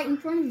was right in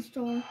front of the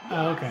star.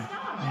 Oh, okay.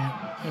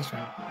 Yeah, that's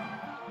right.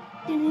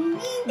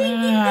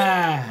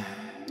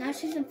 Now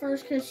she's in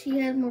first because she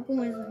has more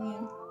coins than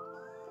you.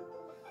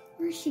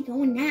 Where is she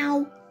going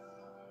now?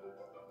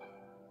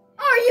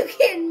 Are you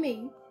kidding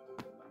me?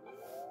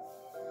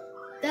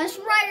 That's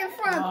right in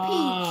front of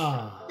Peach.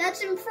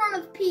 That's in front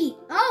of Pete.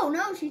 Oh,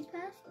 no, she's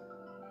past.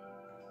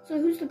 So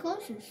who's the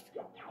closest?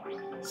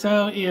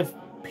 So if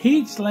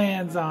Peach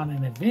lands on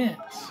an event...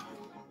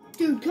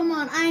 Dude, come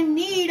on. I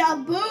need a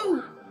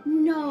Boo.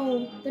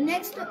 No. The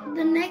next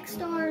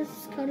star is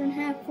cut in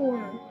half for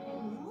her.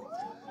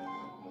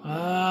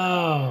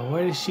 Oh,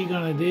 what is she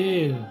going to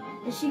do?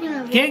 Is she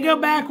going to... Can't go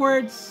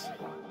backwards.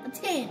 A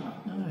 10.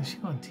 Oh, is she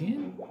going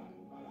 10?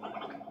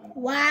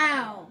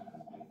 Wow.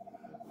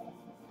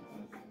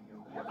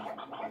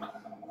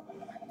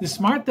 The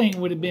smart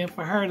thing would have been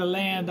for her to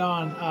land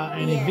on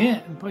an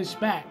event and push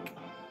back.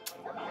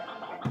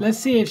 Let's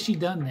see if she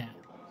done that.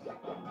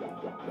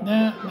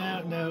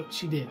 No,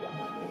 she did.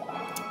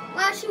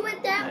 Why she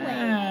went that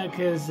way?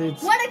 Because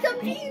it's what a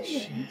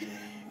confusion.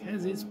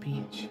 Because it's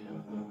Peach.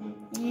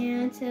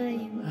 Yeah, I tell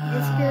you.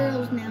 It's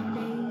girls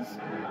nowadays.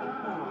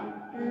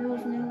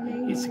 Girls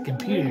nowadays. It's a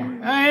computer.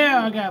 Oh,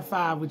 yeah, I got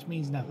 5, which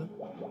means nothing.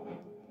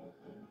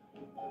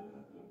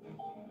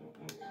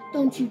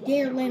 Don't you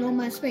dare land on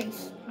my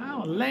space.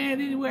 I'll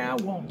land anywhere I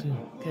want to,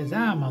 because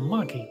I'm a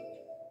monkey.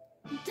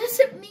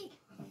 Doesn't mean...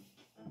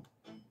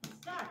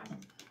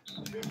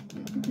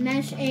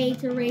 Mash A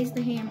to raise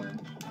the hammer.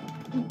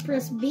 And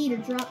press B to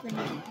drop the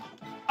hammer.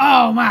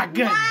 Oh, my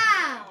goodness.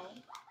 Wow!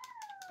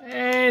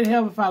 It'd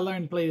help if I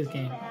learned to play this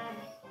game.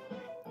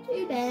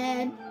 Too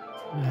bad.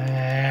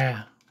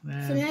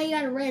 So now you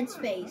got a red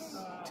space.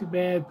 Too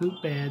bad,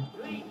 poop bad.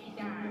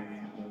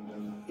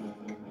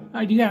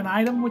 Alright, you got an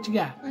item? What you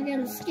got? I got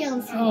a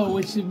skeleton. Oh,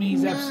 which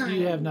means 9.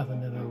 you have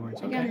nothing, in other words.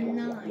 I got a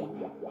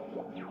 9.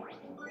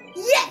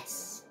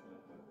 Yes!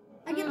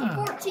 I get the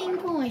 14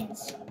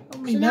 coins. So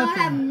now I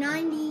have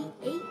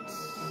 98.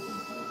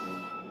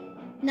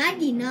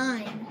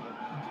 99.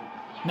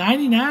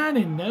 99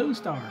 and no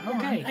star.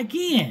 Okay,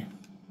 again.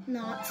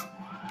 Not.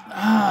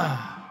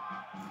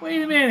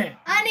 Wait a minute.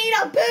 I need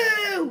a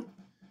Boo!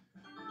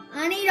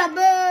 I need a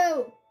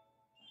Boo!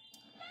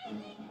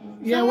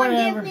 Yeah, Someone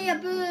whatever. give me a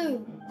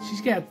Boo!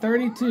 She's got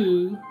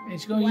 32, and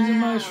she's going to use a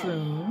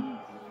mushroom.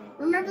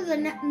 Remember the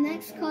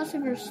next cost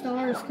of her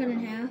star is cut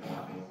in half?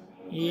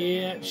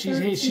 Yeah, she's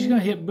going to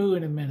hit Boo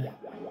in a minute.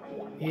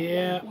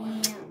 Yeah.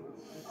 Oh, she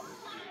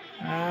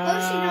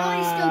can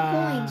only steal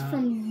coins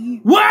from you.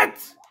 What?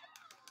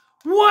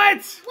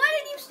 What? Why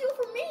did you steal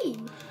from me?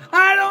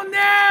 I don't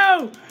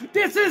know.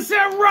 This is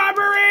a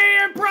robbery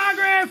in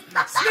progress.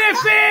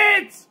 Sniff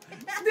it.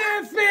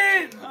 Sniff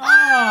it.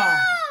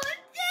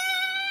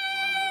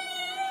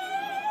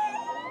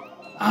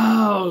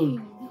 Oh,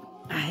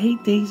 I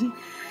hate Daisy.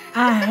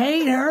 I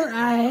hate her.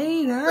 I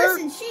hate her.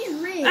 Listen, she's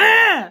rigged.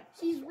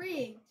 She's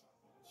rigged.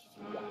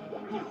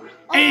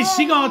 And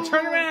she gonna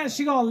turn around and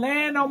she gonna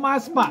land on my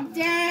spot.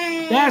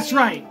 Dang. That's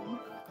right.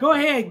 Go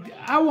ahead.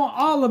 I want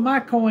all of my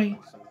coins.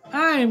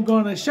 I am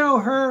gonna show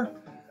her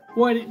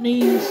what it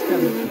means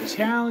to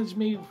challenge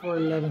me for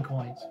 11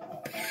 coins.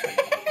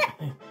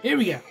 Here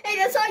we go. Hey,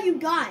 that's all you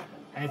got.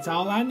 That's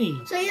all I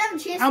need. So you have a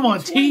chance. I'm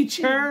gonna teach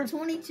her.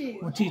 22. I'm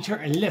gonna teach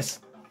her a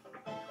lesson.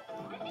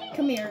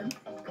 Come here.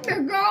 Come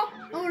here, girl.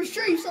 I want to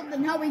show you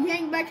something, how we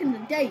hang back in the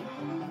day.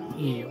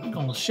 Yeah, we're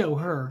gonna show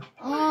her.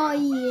 Oh,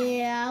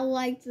 yeah. I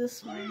like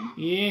this one.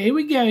 Yeah, here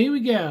we go. Here we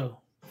go.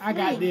 I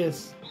got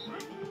this.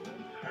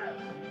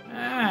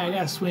 I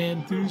gotta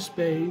swim through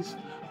space.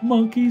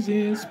 Monkeys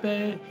in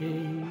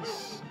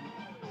space.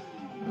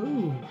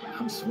 Ooh,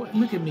 I'm sweating.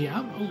 Look at me.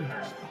 I'm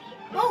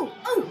Oh.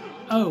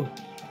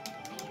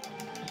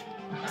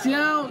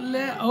 Don't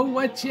let. Oh,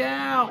 watch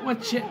out.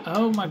 Watch out.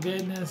 Oh, my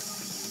goodness.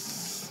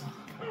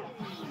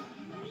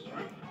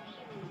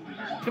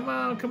 Come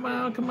on, come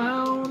on, come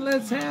on.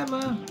 Let's have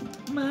a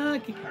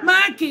monkey.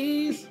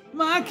 Monkeys.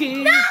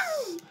 Monkeys. No!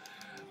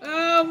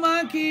 Oh,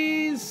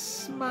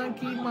 monkeys.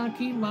 Monkey,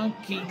 monkey,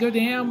 monkey. Go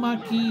down,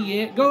 monkey.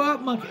 Yeah. Go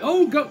up, monkey.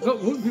 Oh,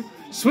 go.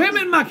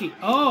 Swimming, monkey.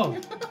 Oh.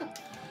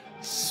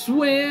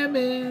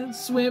 Swimming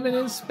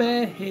in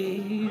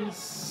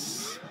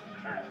space.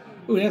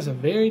 Ooh, that's a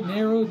very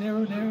narrow.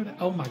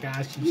 Oh my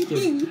gosh, she's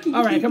still.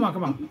 All right, come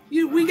on.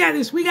 We got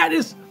this.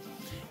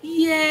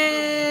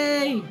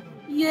 Yay.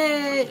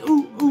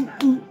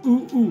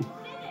 Ooh.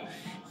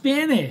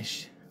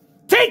 Finish.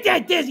 Take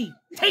that, Dizzy.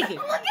 Take it.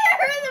 Look at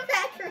her in the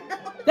background.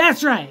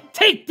 That's right.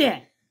 Take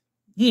that.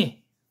 Yeah.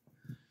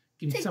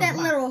 Give me Take that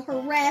little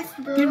harassed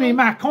girl. Give me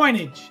my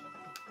coinage.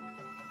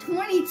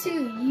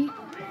 22.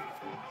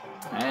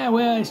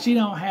 Well, she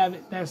don't have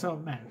it. That's all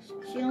that matters.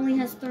 She only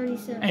has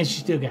 37. And she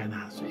still got an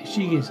house.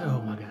 She gets,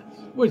 oh my God.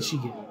 What did she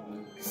get?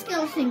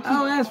 Skeleton key.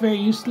 Oh, that's very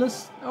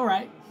useless. All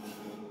right.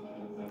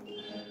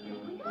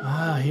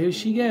 Ah, here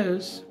she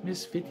goes.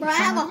 Miss 50. But I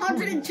have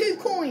 102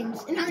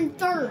 coins, and I'm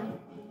third.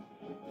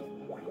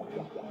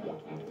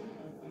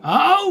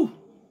 Oh!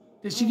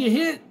 Did she get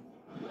hit?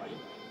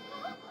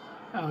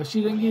 Oh,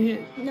 she didn't get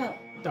hit? No.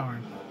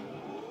 Darn.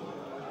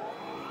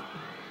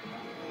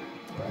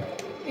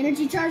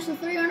 Energy charge to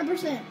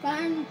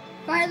 300%.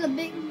 Fire the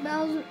big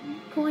Bowser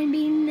coin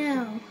beam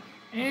now.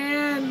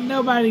 And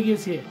nobody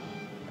gets hit.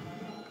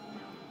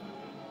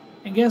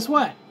 And guess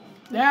what?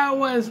 That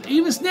was,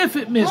 even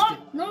Sniffit missed it.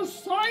 No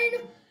sign.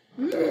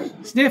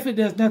 Sniffit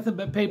does nothing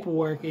but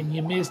paperwork, and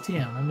you missed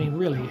him. I mean,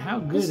 really, how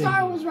good The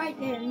star was right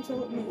there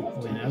until it moved.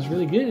 Well, that was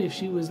really good if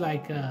she was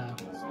like,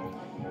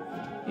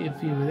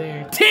 if you were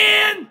there.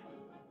 10!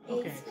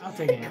 Okay, I'll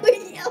take it.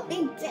 Quit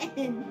yelling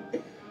 10.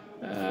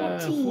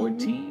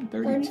 14,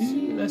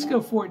 32. Let's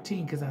go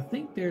 14, because I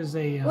think there's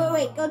a...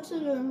 Wait, go to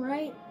the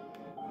right.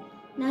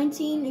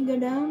 19 and go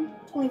down.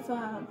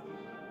 25.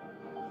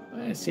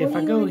 Let's see, if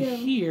I go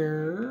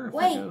here...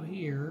 I go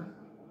here...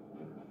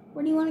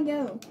 Where do you want to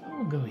go?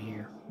 I'll go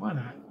here. Why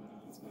not?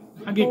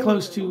 I'll get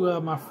close to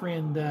my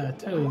friend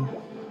Toad.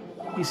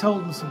 He's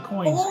holding some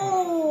coins.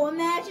 Oh,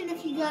 imagine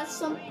if you got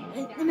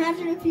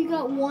Imagine if you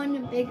got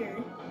one bigger.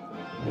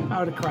 I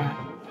would have cried.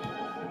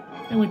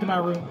 I went to my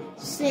room.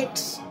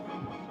 6.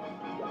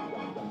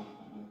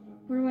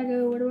 Where do I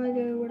go? Where do I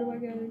go? Where do I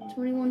go?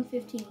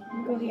 2115.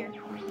 I'll go here.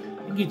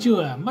 And get you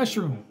a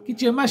mushroom.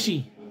 Get you a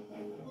mushy.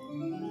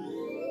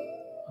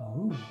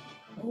 Oh.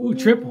 Ooh,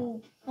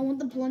 triple. I want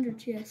the plunder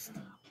chest.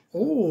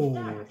 Oh.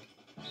 I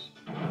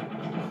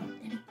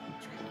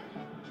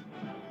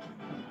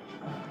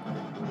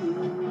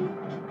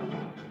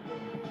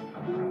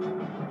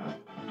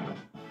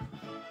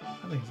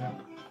think so.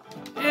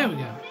 There we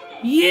go.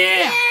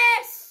 Yeah!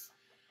 Yes!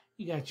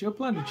 You got your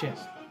plunder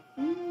chest.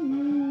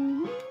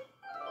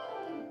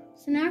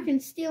 So now I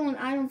can steal an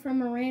item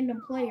from a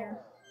random player.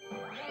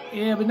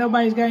 Yeah, but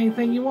nobody's got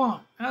anything you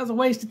want. That was a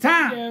waste of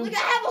time. Look, I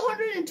have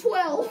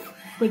 112.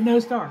 But no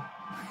star.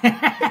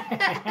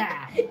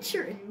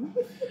 True.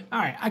 All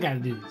right, I got to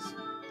do this.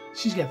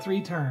 She's got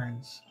 3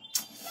 turns.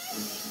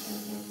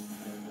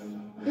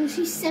 Oh,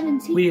 she's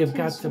 17. We have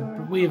got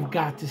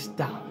to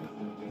stop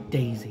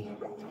Daisy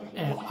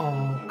at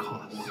all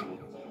costs.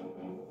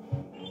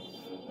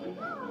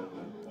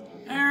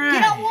 All right.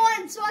 Get a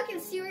 1 so I can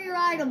steal your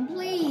item,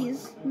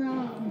 please.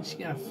 No. She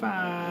got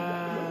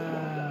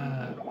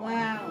 5.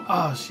 Wow.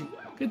 Oh,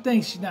 good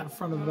thing she's not in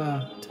front of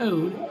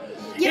Toad.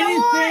 Get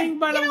anything a 1.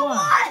 but Get a 1.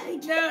 No,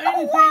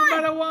 anything but a 1.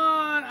 Get a 1. Get a 1.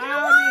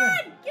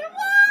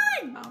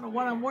 I don't know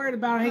what I'm worried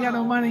about. I ain't got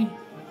no money.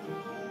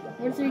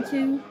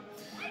 432.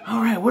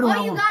 All right, what do I want?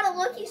 Oh, you got a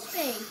lucky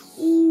space.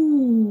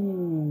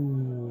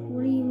 Ooh.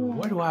 What do you want?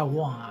 What do I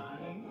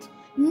want?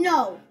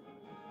 No.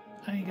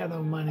 I ain't got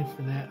no money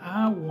for that.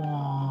 I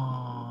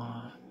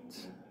want...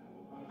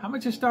 How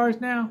much are stars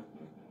now?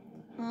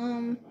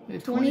 20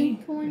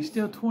 coins. There's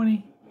still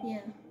 20?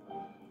 Yeah.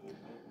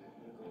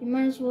 You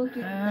might as well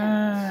get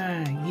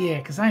that. Yeah,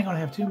 because I ain't going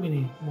to have too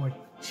many more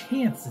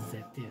chances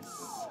at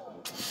this.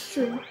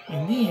 True.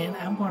 And then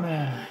I'm going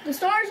to... The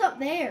star's up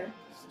there.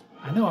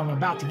 I know I'm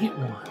about to get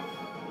one.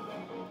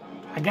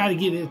 I got to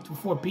get it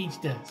before Peach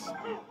does.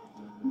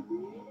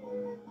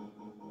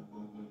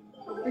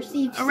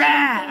 Receive. All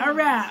right.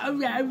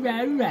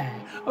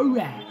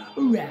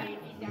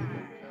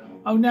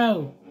 Oh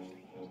no.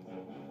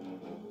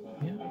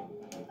 Yeah.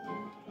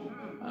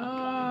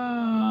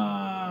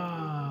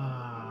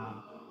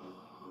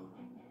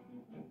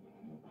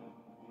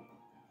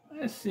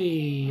 Let's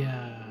see.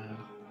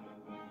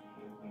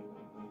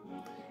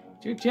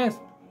 It's your chest.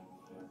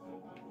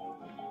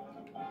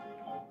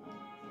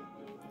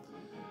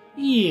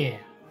 Yeah.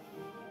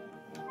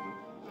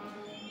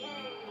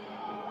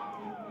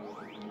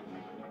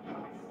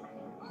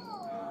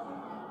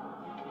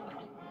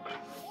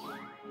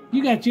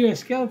 You got your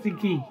skeleton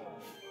key.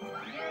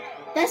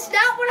 That's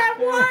not what I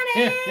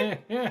wanted.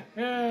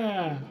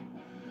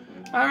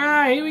 All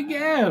right, here we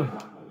go.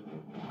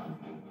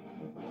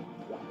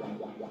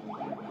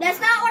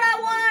 That's not what I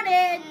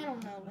wanted. I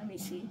don't know. Let me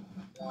see.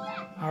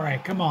 All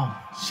right, come on.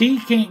 She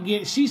can't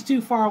get. She's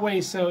too far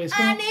away, so it's.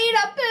 I need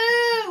a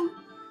boo.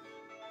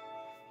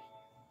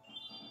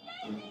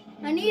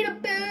 I need a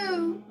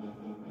boo.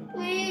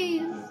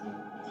 Please.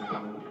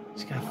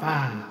 She's got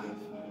 5.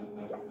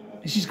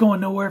 And she's going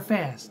nowhere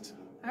fast.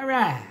 All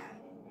right.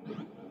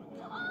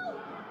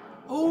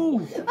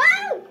 Oh.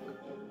 Oh.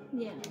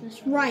 Yeah,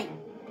 that's right.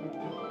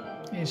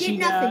 And Get she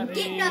nothing. got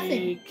Get a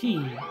nothing.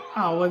 key.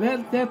 Oh, well,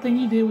 that thing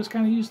you did was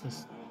kind of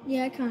useless.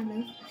 Yeah, kind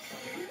of.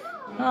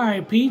 All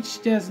right,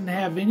 Peach doesn't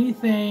have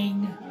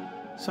anything,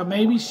 so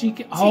maybe she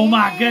can. Oh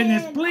my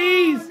goodness!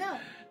 Please, oh,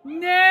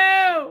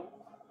 no.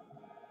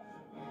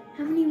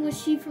 How many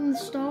was she from the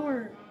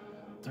start?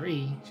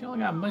 3. She only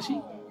got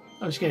mushy.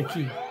 Oh, she got a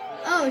key.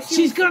 Oh,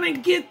 she's gonna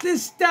get the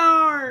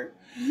star.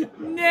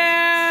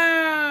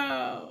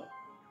 No.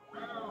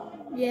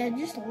 Yeah,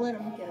 just let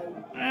him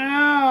go.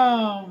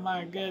 Oh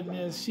my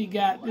goodness, she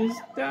got this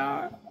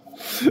star.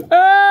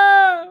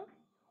 Oh,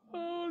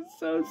 oh,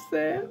 so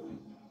sad.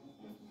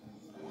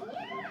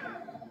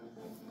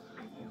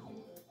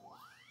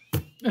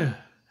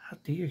 How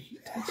dare you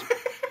touch me?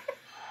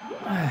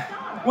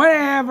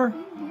 Whatever.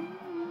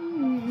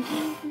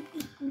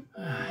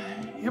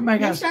 Everybody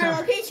got a star.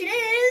 Next location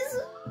is.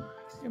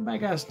 Everybody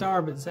got a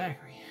star but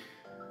Zachary.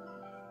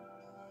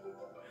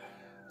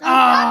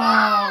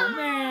 Oh,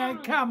 man,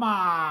 come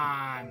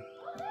on.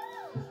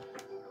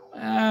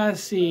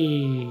 Let's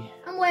see.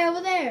 I'm way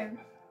over there.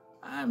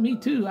 Me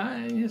too.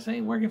 This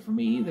ain't working for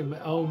me either.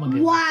 But oh my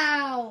goodness.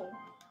 Wow.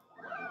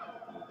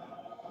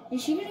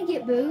 Is she gonna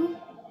get booed?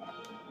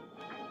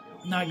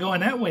 Not going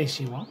that way,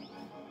 she won't.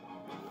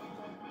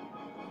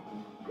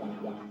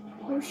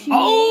 Or she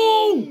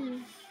Oh!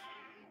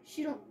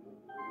 She don't.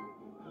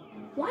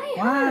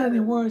 Why in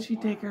the world did she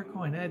take her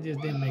coin? That just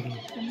didn't make any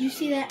sense. Did you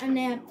see that on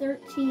nab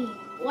 13?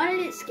 Why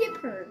did it skip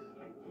her?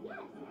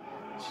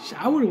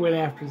 I would have went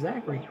after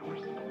Zachary.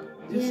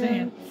 Just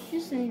saying.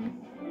 Just saying.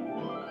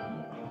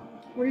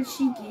 Where did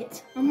she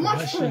get? A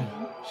mushroom.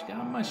 She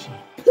got a mushroom.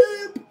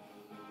 Poop.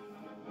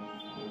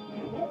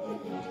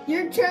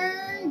 Your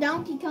turn,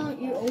 Donkey Kong.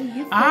 You.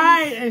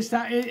 Alright,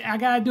 I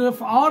gotta do it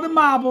for all the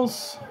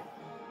marbles.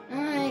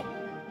 Alright.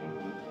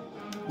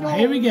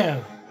 Here we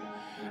go.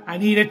 I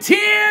need a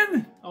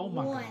 10. Oh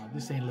my 1. God,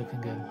 this ain't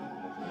looking good.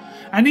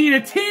 I need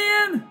a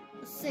 10.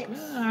 6.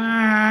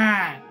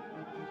 Alright.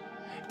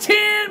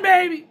 10,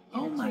 baby.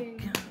 Oh my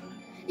God.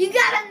 You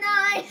got a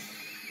 9.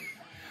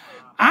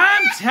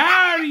 I'm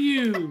tired of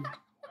you.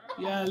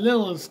 Yeah, a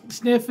little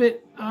sniff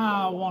it.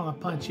 I want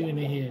to punch you in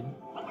the head.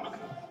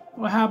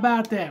 Well, how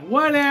about that?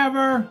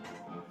 Whatever.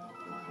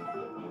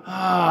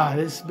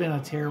 This has been a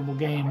terrible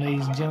game,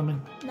 ladies and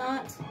gentlemen.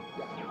 Not.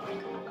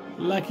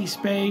 Lucky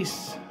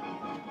space.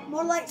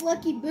 More like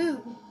Lucky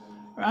Boot.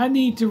 I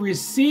need to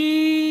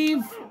receive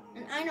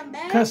An item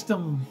bag.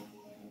 custom.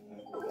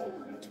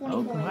 20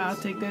 Oh, coins. I'll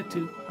take that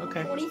too.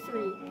 Okay.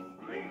 43.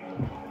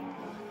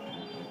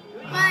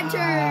 My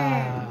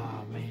turn.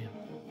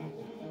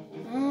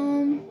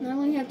 Oh, man. I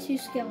only have 2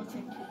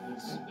 skeleton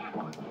keys.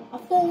 A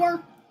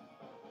 4.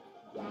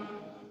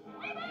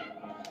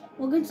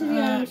 Welcome to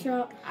the item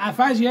shop. If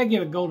I was you, I'd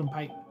get a golden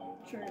pipe.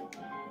 Sure.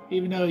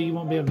 Even though you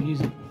won't be able to use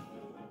it.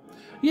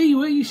 Yeah, you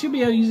will. You should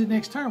be able to use it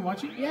next turn,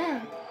 won't you?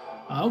 Yeah.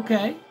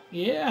 Okay.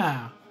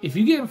 Yeah. If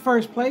you get in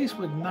first place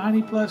with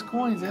 90 plus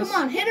coins, that's...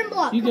 Come on, hidden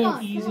block. You Come go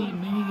on. easy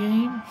mini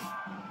game.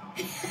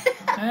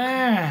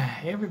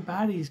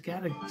 Everybody's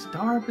got a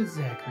star but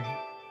Zachary.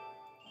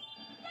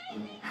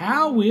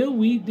 How will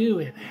we do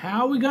it?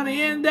 How are we going to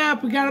end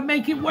up? We got to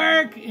make it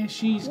work. And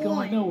she's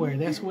going nowhere.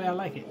 That's the way I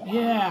like it.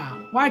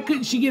 Yeah. Why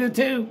couldn't she get a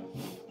 2?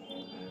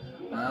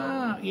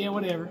 Yeah,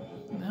 whatever.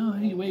 No,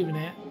 who are you waving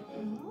at?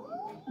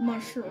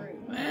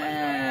 Mushroom.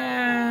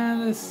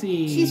 Let's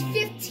see. She's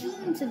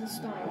 15 to the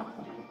star.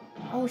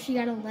 Oh, she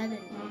got 11.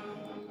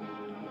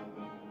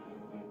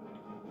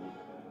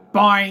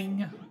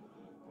 Boing.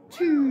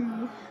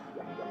 2.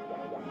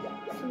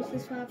 So what's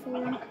this 5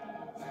 for?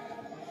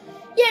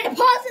 Yeah,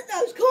 deposit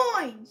those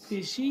coins.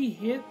 Did she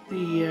hit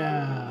the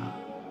I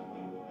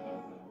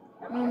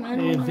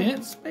don't event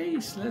know.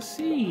 space? Let's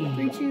see.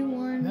 3, 2,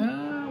 1.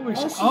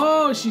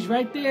 No, she's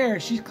right there.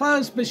 She's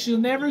close, but she'll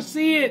never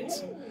see it.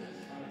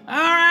 All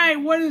right,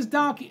 what is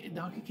Donkey?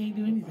 Donkey can't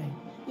do anything.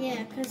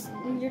 Yeah, because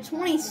you're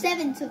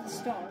 27 to the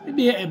star.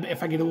 Maybe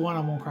if I get a 1, I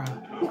won't cry.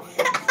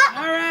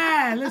 All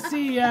right, let's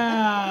see.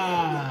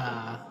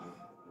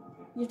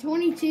 You're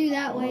 22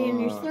 that way,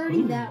 and you're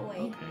 30 that way.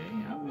 Okay,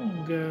 I'm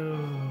gonna go.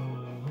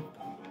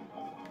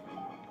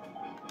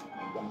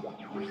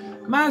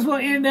 Might as well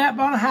end up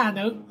on a high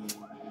note.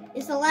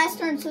 It's the last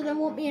turn, so there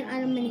won't be an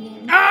item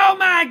minigame. Oh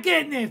my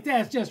goodness,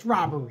 that's just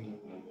robbery.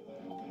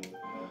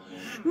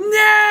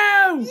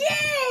 No!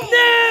 Yay!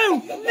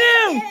 No!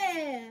 No!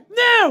 Yeah!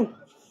 No!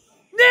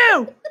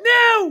 No!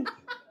 No!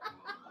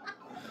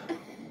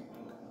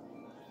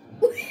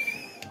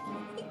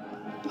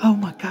 Oh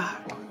my God.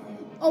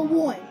 A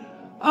 1.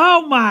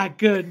 Oh my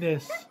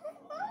goodness.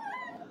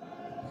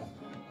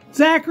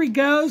 Zachary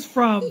goes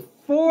from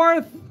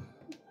 4th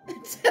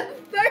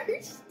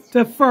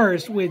to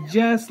first with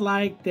just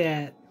like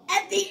that.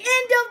 At the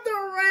end of the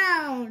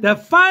round. The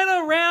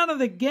final round of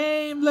the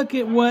game. Look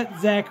at what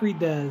Zachary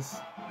does.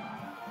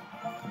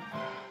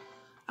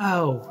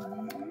 Oh.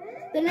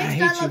 The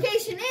next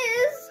location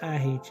is... I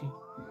hate you.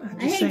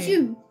 I hate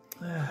you.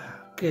 Oh,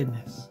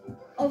 goodness.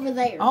 Over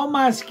there. All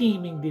my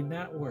scheming did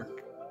not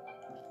work.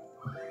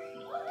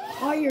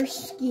 All your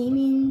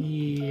scheming.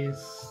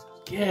 Yes.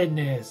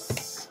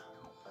 Goodness.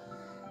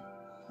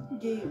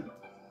 Dude.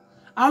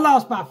 I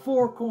lost by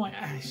 4 coins.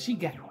 She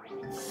got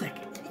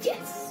second.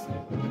 Yes.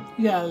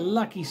 You got a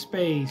lucky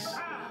space.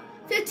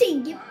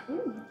 15.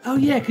 Oh,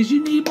 yeah, because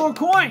you need more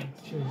coins.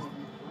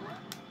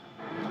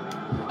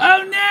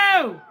 Oh,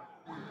 no!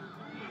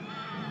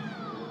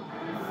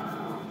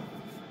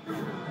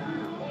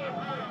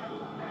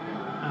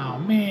 Oh,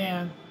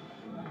 man.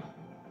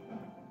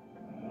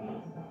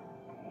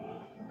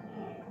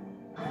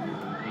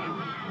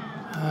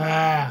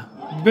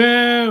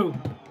 Boo!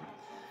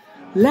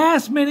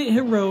 Last minute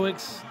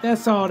heroics.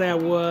 That's all that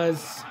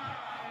was.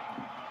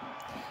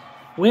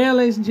 Well,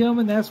 ladies and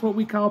gentlemen, that's what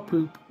we call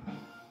poop.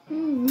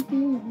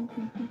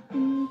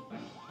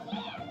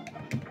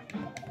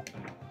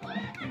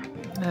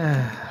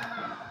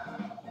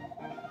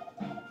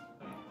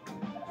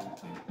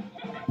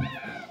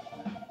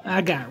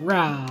 I got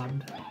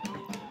robbed.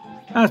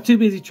 I was too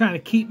busy trying to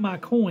keep my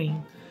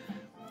coin.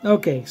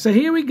 Okay, so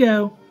here we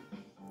go.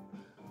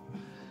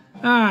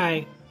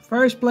 Alright,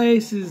 first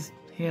place is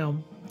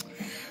him.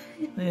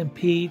 And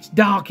Peach,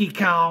 Donkey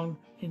Kong,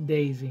 and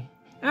Daisy.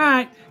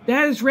 Alright,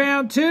 that is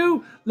round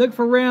 2. Look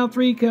for round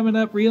 3 coming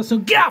up real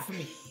soon. Get off of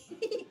me!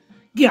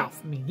 Get off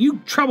of me, you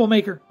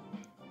troublemaker!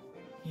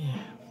 Yeah,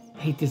 I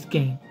hate this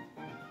game.